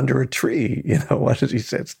sit under a tree. What does he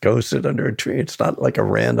say? Go sit under a tree. It's not like a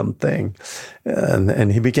random thing.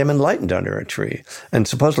 And he became enlightened under a tree. And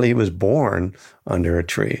supposedly he was born under a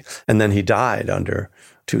tree. And then he died under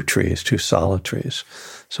two solid trees.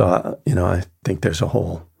 So, I think there's a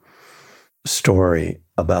whole story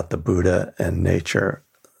about the Buddha and nature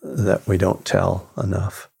that we don't tell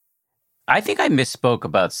enough. I think I misspoke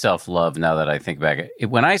about self-love now that I think back.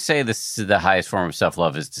 When I say this is the highest form of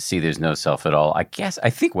self-love is to see there's no self at all, I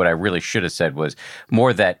think what I really should have said was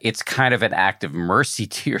more that it's kind of an act of mercy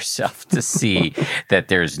to yourself to see that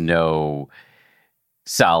there's no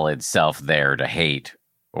solid self there to hate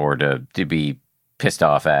or to be pissed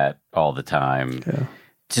off at all the time. Yeah.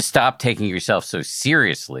 To stop taking yourself so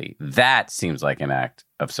seriously, that seems like an act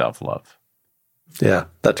of self-love. Yeah,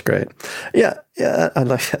 that's great. Yeah, I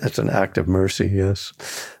like that. It's an act of mercy, yes.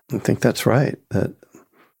 I think that's right. That,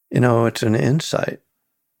 it's an insight.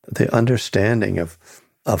 The understanding of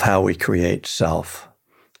how we create self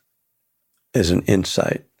is an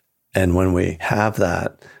insight. And when we have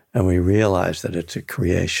that and we realize that it's a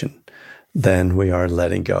creation, then we are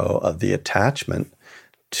letting go of the attachment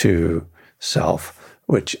to self,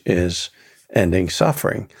 which is ending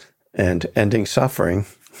suffering. And ending suffering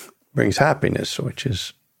brings happiness, which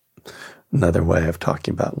is another way of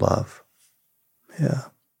talking about love. Yeah.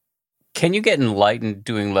 Can you get enlightened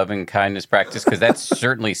doing loving kindness practice? Because that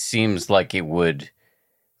certainly seems like it would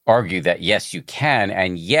argue that, yes, you can.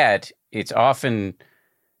 And yet it's often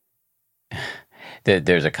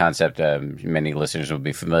there's a concept, many listeners will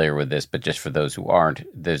be familiar with this, but just for those who aren't,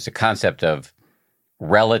 there's a concept of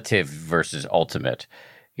relative versus ultimate.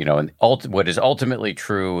 And what is ultimately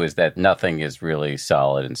true is that nothing is really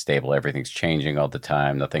solid and stable. Everything's changing all the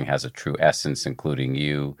time. Nothing has a true essence, including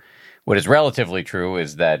you. What is relatively true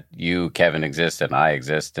is that you, Kevin, exist and I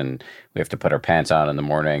exist, and we have to put our pants on in the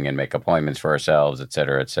morning and make appointments for ourselves, et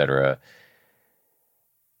cetera, et cetera.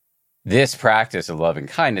 This practice of loving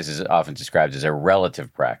kindness is often described as a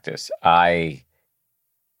relative practice. I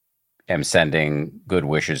am sending good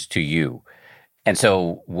wishes to you. And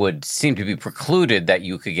so would seem to be precluded that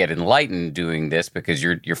you could get enlightened doing this because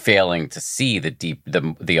you're failing to see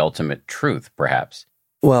the ultimate truth, perhaps.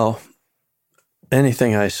 Well,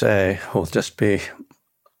 anything I say will just be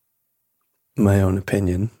my own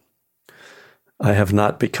opinion. I have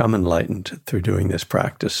not become enlightened through doing this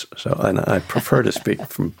practice, and I prefer to speak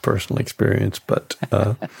from personal experience. But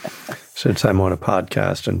since I'm on a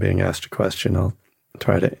podcast and being asked a question, I'll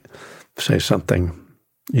try to say something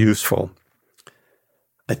useful.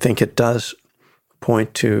 I think it does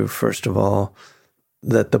point to, first of all,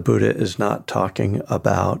 that the Buddha is not talking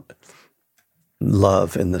about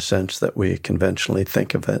love in the sense that we conventionally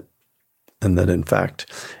think of it, and that, in fact,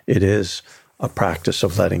 it is a practice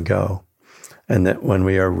of letting go, and that when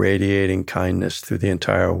we are radiating kindness through the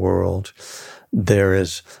entire world, there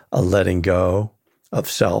is a letting go of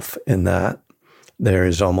self in that. There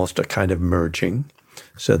is almost a kind of merging.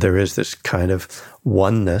 So there is this kind of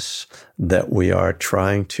oneness that we are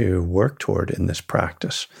trying to work toward in this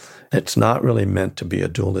practice. It's not really meant to be a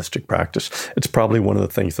dualistic practice. It's probably one of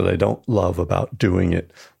the things that I don't love about doing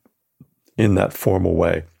it in that formal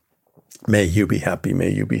way. May you be happy,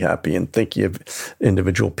 and thinking of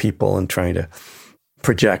individual people and trying to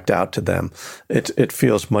project out to them. It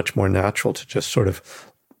feels much more natural to just sort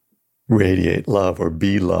of radiate love or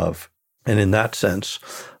be love. And in that sense,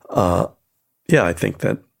 I think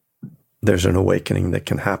that there's an awakening that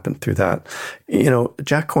can happen through that.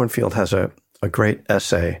 Jack Kornfield has a great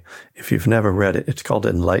essay. If you've never read it, it's called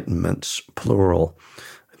Enlightenments, plural.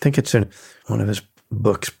 I think it's in one of his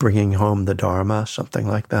books, Bringing Home the Dharma, something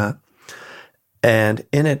like that. And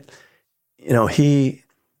in it, he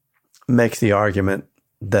makes the argument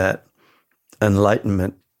that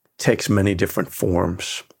enlightenment takes many different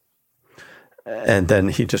forms. And then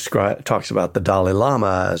he talks about the Dalai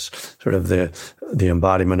Lama as sort of the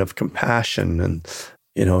embodiment of compassion,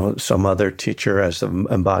 and some other teacher as the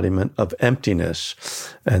embodiment of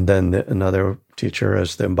emptiness, and then another teacher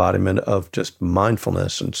as the embodiment of just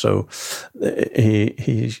mindfulness. And so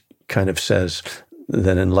he kind of says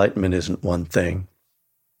that enlightenment isn't one thing.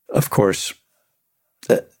 Of course,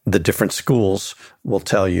 the different schools will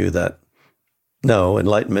tell you that no,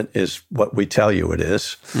 enlightenment is what we tell you it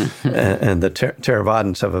is. and the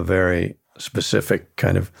Theravadins have a very specific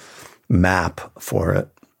kind of map for it.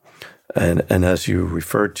 And as you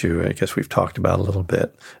referred to, I guess we've talked about a little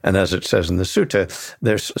bit, and as it says in the sutta,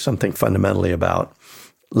 there's something fundamentally about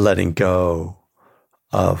letting go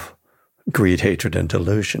of greed, hatred, and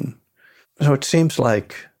delusion. So it seems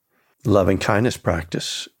like loving kindness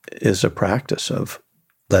practice is a practice of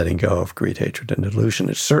letting go of greed, hatred, and delusion.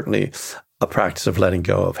 It's certainly a practice of letting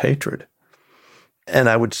go of hatred. And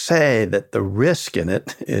I would say that the risk in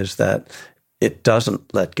it is that it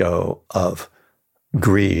doesn't let go of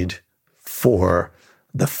greed for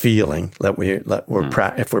the feeling that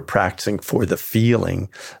if we're practicing for the feeling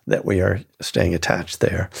that we are staying attached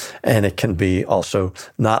there. And it can be also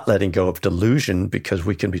not letting go of delusion because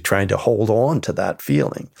we can be trying to hold on to that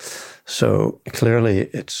feeling. So clearly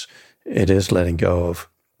it is letting go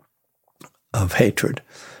of hatred.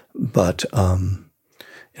 But,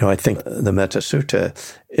 I think the Metta Sutta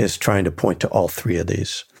is trying to point to all three of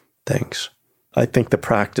these things. I think the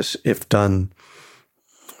practice, if done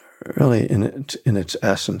really in its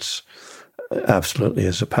essence, absolutely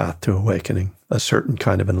is a path to awakening, a certain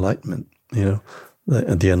kind of enlightenment,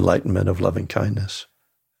 the enlightenment of loving kindness.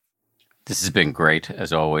 This has been great,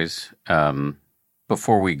 as always.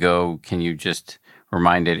 Before we go, can you just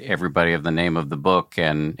reminded everybody of the name of the book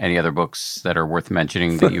and any other books that are worth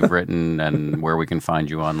mentioning that you've written and where we can find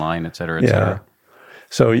you online, et cetera, et cetera?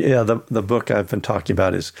 So, the book I've been talking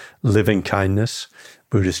about is Living Kindness,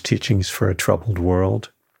 Buddhist Teachings for a Troubled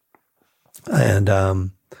World. And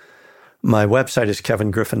my website is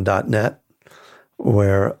kevingriffin.net,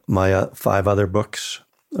 where my 5 other books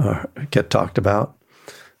get talked about.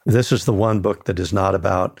 This is the one book that is not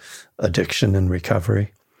about addiction and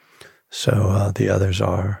recovery. So the others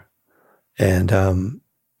are. And I'm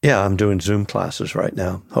doing Zoom classes right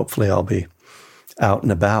now. Hopefully I'll be out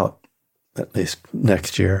and about at least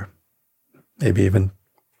next year, maybe even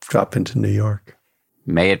drop into New York.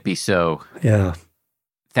 May it be so. Yeah.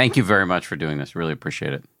 Thank you very much for doing this. Really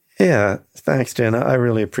appreciate it. Yeah. Thanks, Dan. I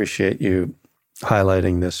really appreciate you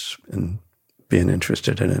highlighting this and being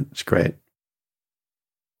interested in it. It's great.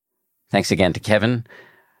 Thanks again to Kevin.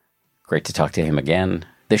 Great to talk to him again.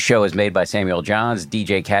 This show is made by Samuel Johns,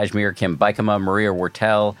 DJ Kashmir, Kim Bikama, Maria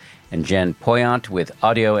Wortel, and Jen Poyant, with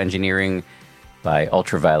audio engineering by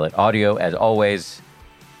Ultraviolet Audio. As always,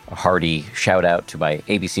 a hearty shout out to my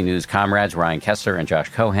ABC News comrades, Ryan Kessler and Josh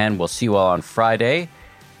Cohen. We'll see you all on Friday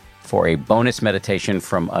for a bonus meditation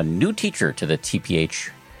from a new teacher to the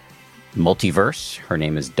TPH multiverse. Her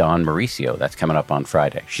name is Dawn Mauricio. That's coming up on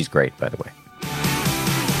Friday. She's great, by the way.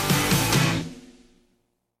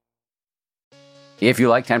 If you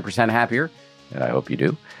like 10% Happier, and I hope you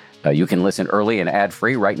do, you can listen early and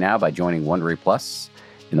ad-free right now by joining Wondery Plus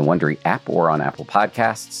in the Wondery app or on Apple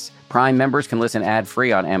Podcasts. Prime members can listen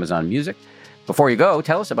ad-free on Amazon Music. Before you go,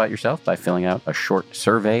 tell us about yourself by filling out a short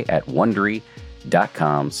survey at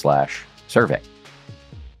Wondery.com/survey.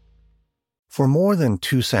 For more than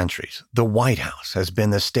 2 centuries, the White House has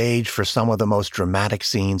been the stage for some of the most dramatic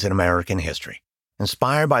scenes in American history.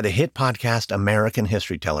 Inspired by the hit podcast American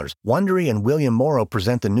History Tellers, Wondery and William Morrow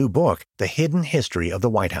present the new book, The Hidden History of the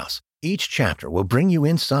White House. Each chapter will bring you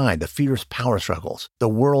inside the fierce power struggles, the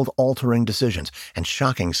world-altering decisions, and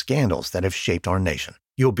shocking scandals that have shaped our nation.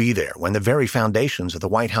 You'll be there when the very foundations of the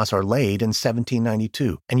White House are laid in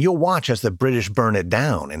 1792, and you'll watch as the British burn it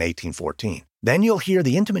down in 1814. Then you'll hear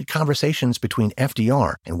the intimate conversations between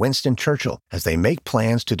FDR and Winston Churchill as they make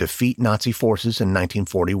plans to defeat Nazi forces in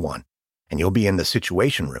 1941. And you'll be in the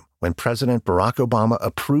Situation Room when President Barack Obama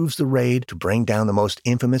approves the raid to bring down the most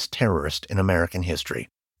infamous terrorist in American history.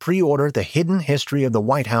 Pre-order The Hidden History of the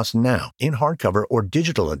White House now in hardcover or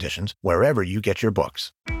digital editions wherever you get your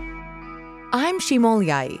books. I'm Shimol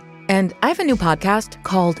Yai, And I have a new podcast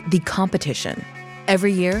called The Competition.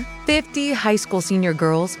 Every year, 50 high school senior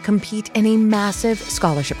girls compete in a massive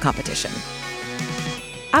scholarship competition.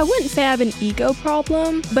 I wouldn't say I have an ego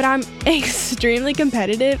problem, but I'm extremely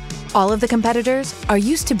competitive. All of the competitors are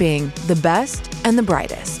used to being the best and the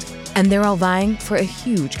brightest, and they're all vying for a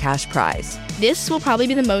huge cash prize. This will probably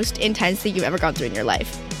be the most intense thing you've ever gone through in your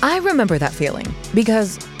life. I remember that feeling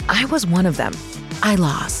because I was one of them. I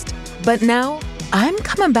lost. But now I'm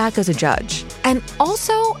coming back as a judge and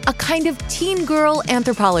also a kind of teen girl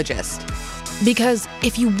anthropologist. Because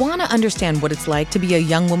if you want to understand what it's like to be a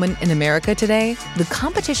young woman in America today, The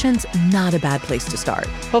Competition's not a bad place to start.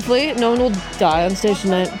 Hopefully, no one will die on stage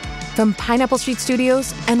tonight. From Pineapple Street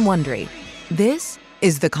Studios and Wondery, this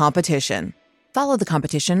is The Competition. Follow The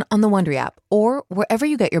Competition on the Wondery app or wherever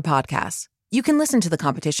you get your podcasts. You can listen to The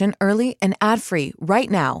Competition early and ad-free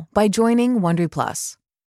right now by joining Wondery Plus.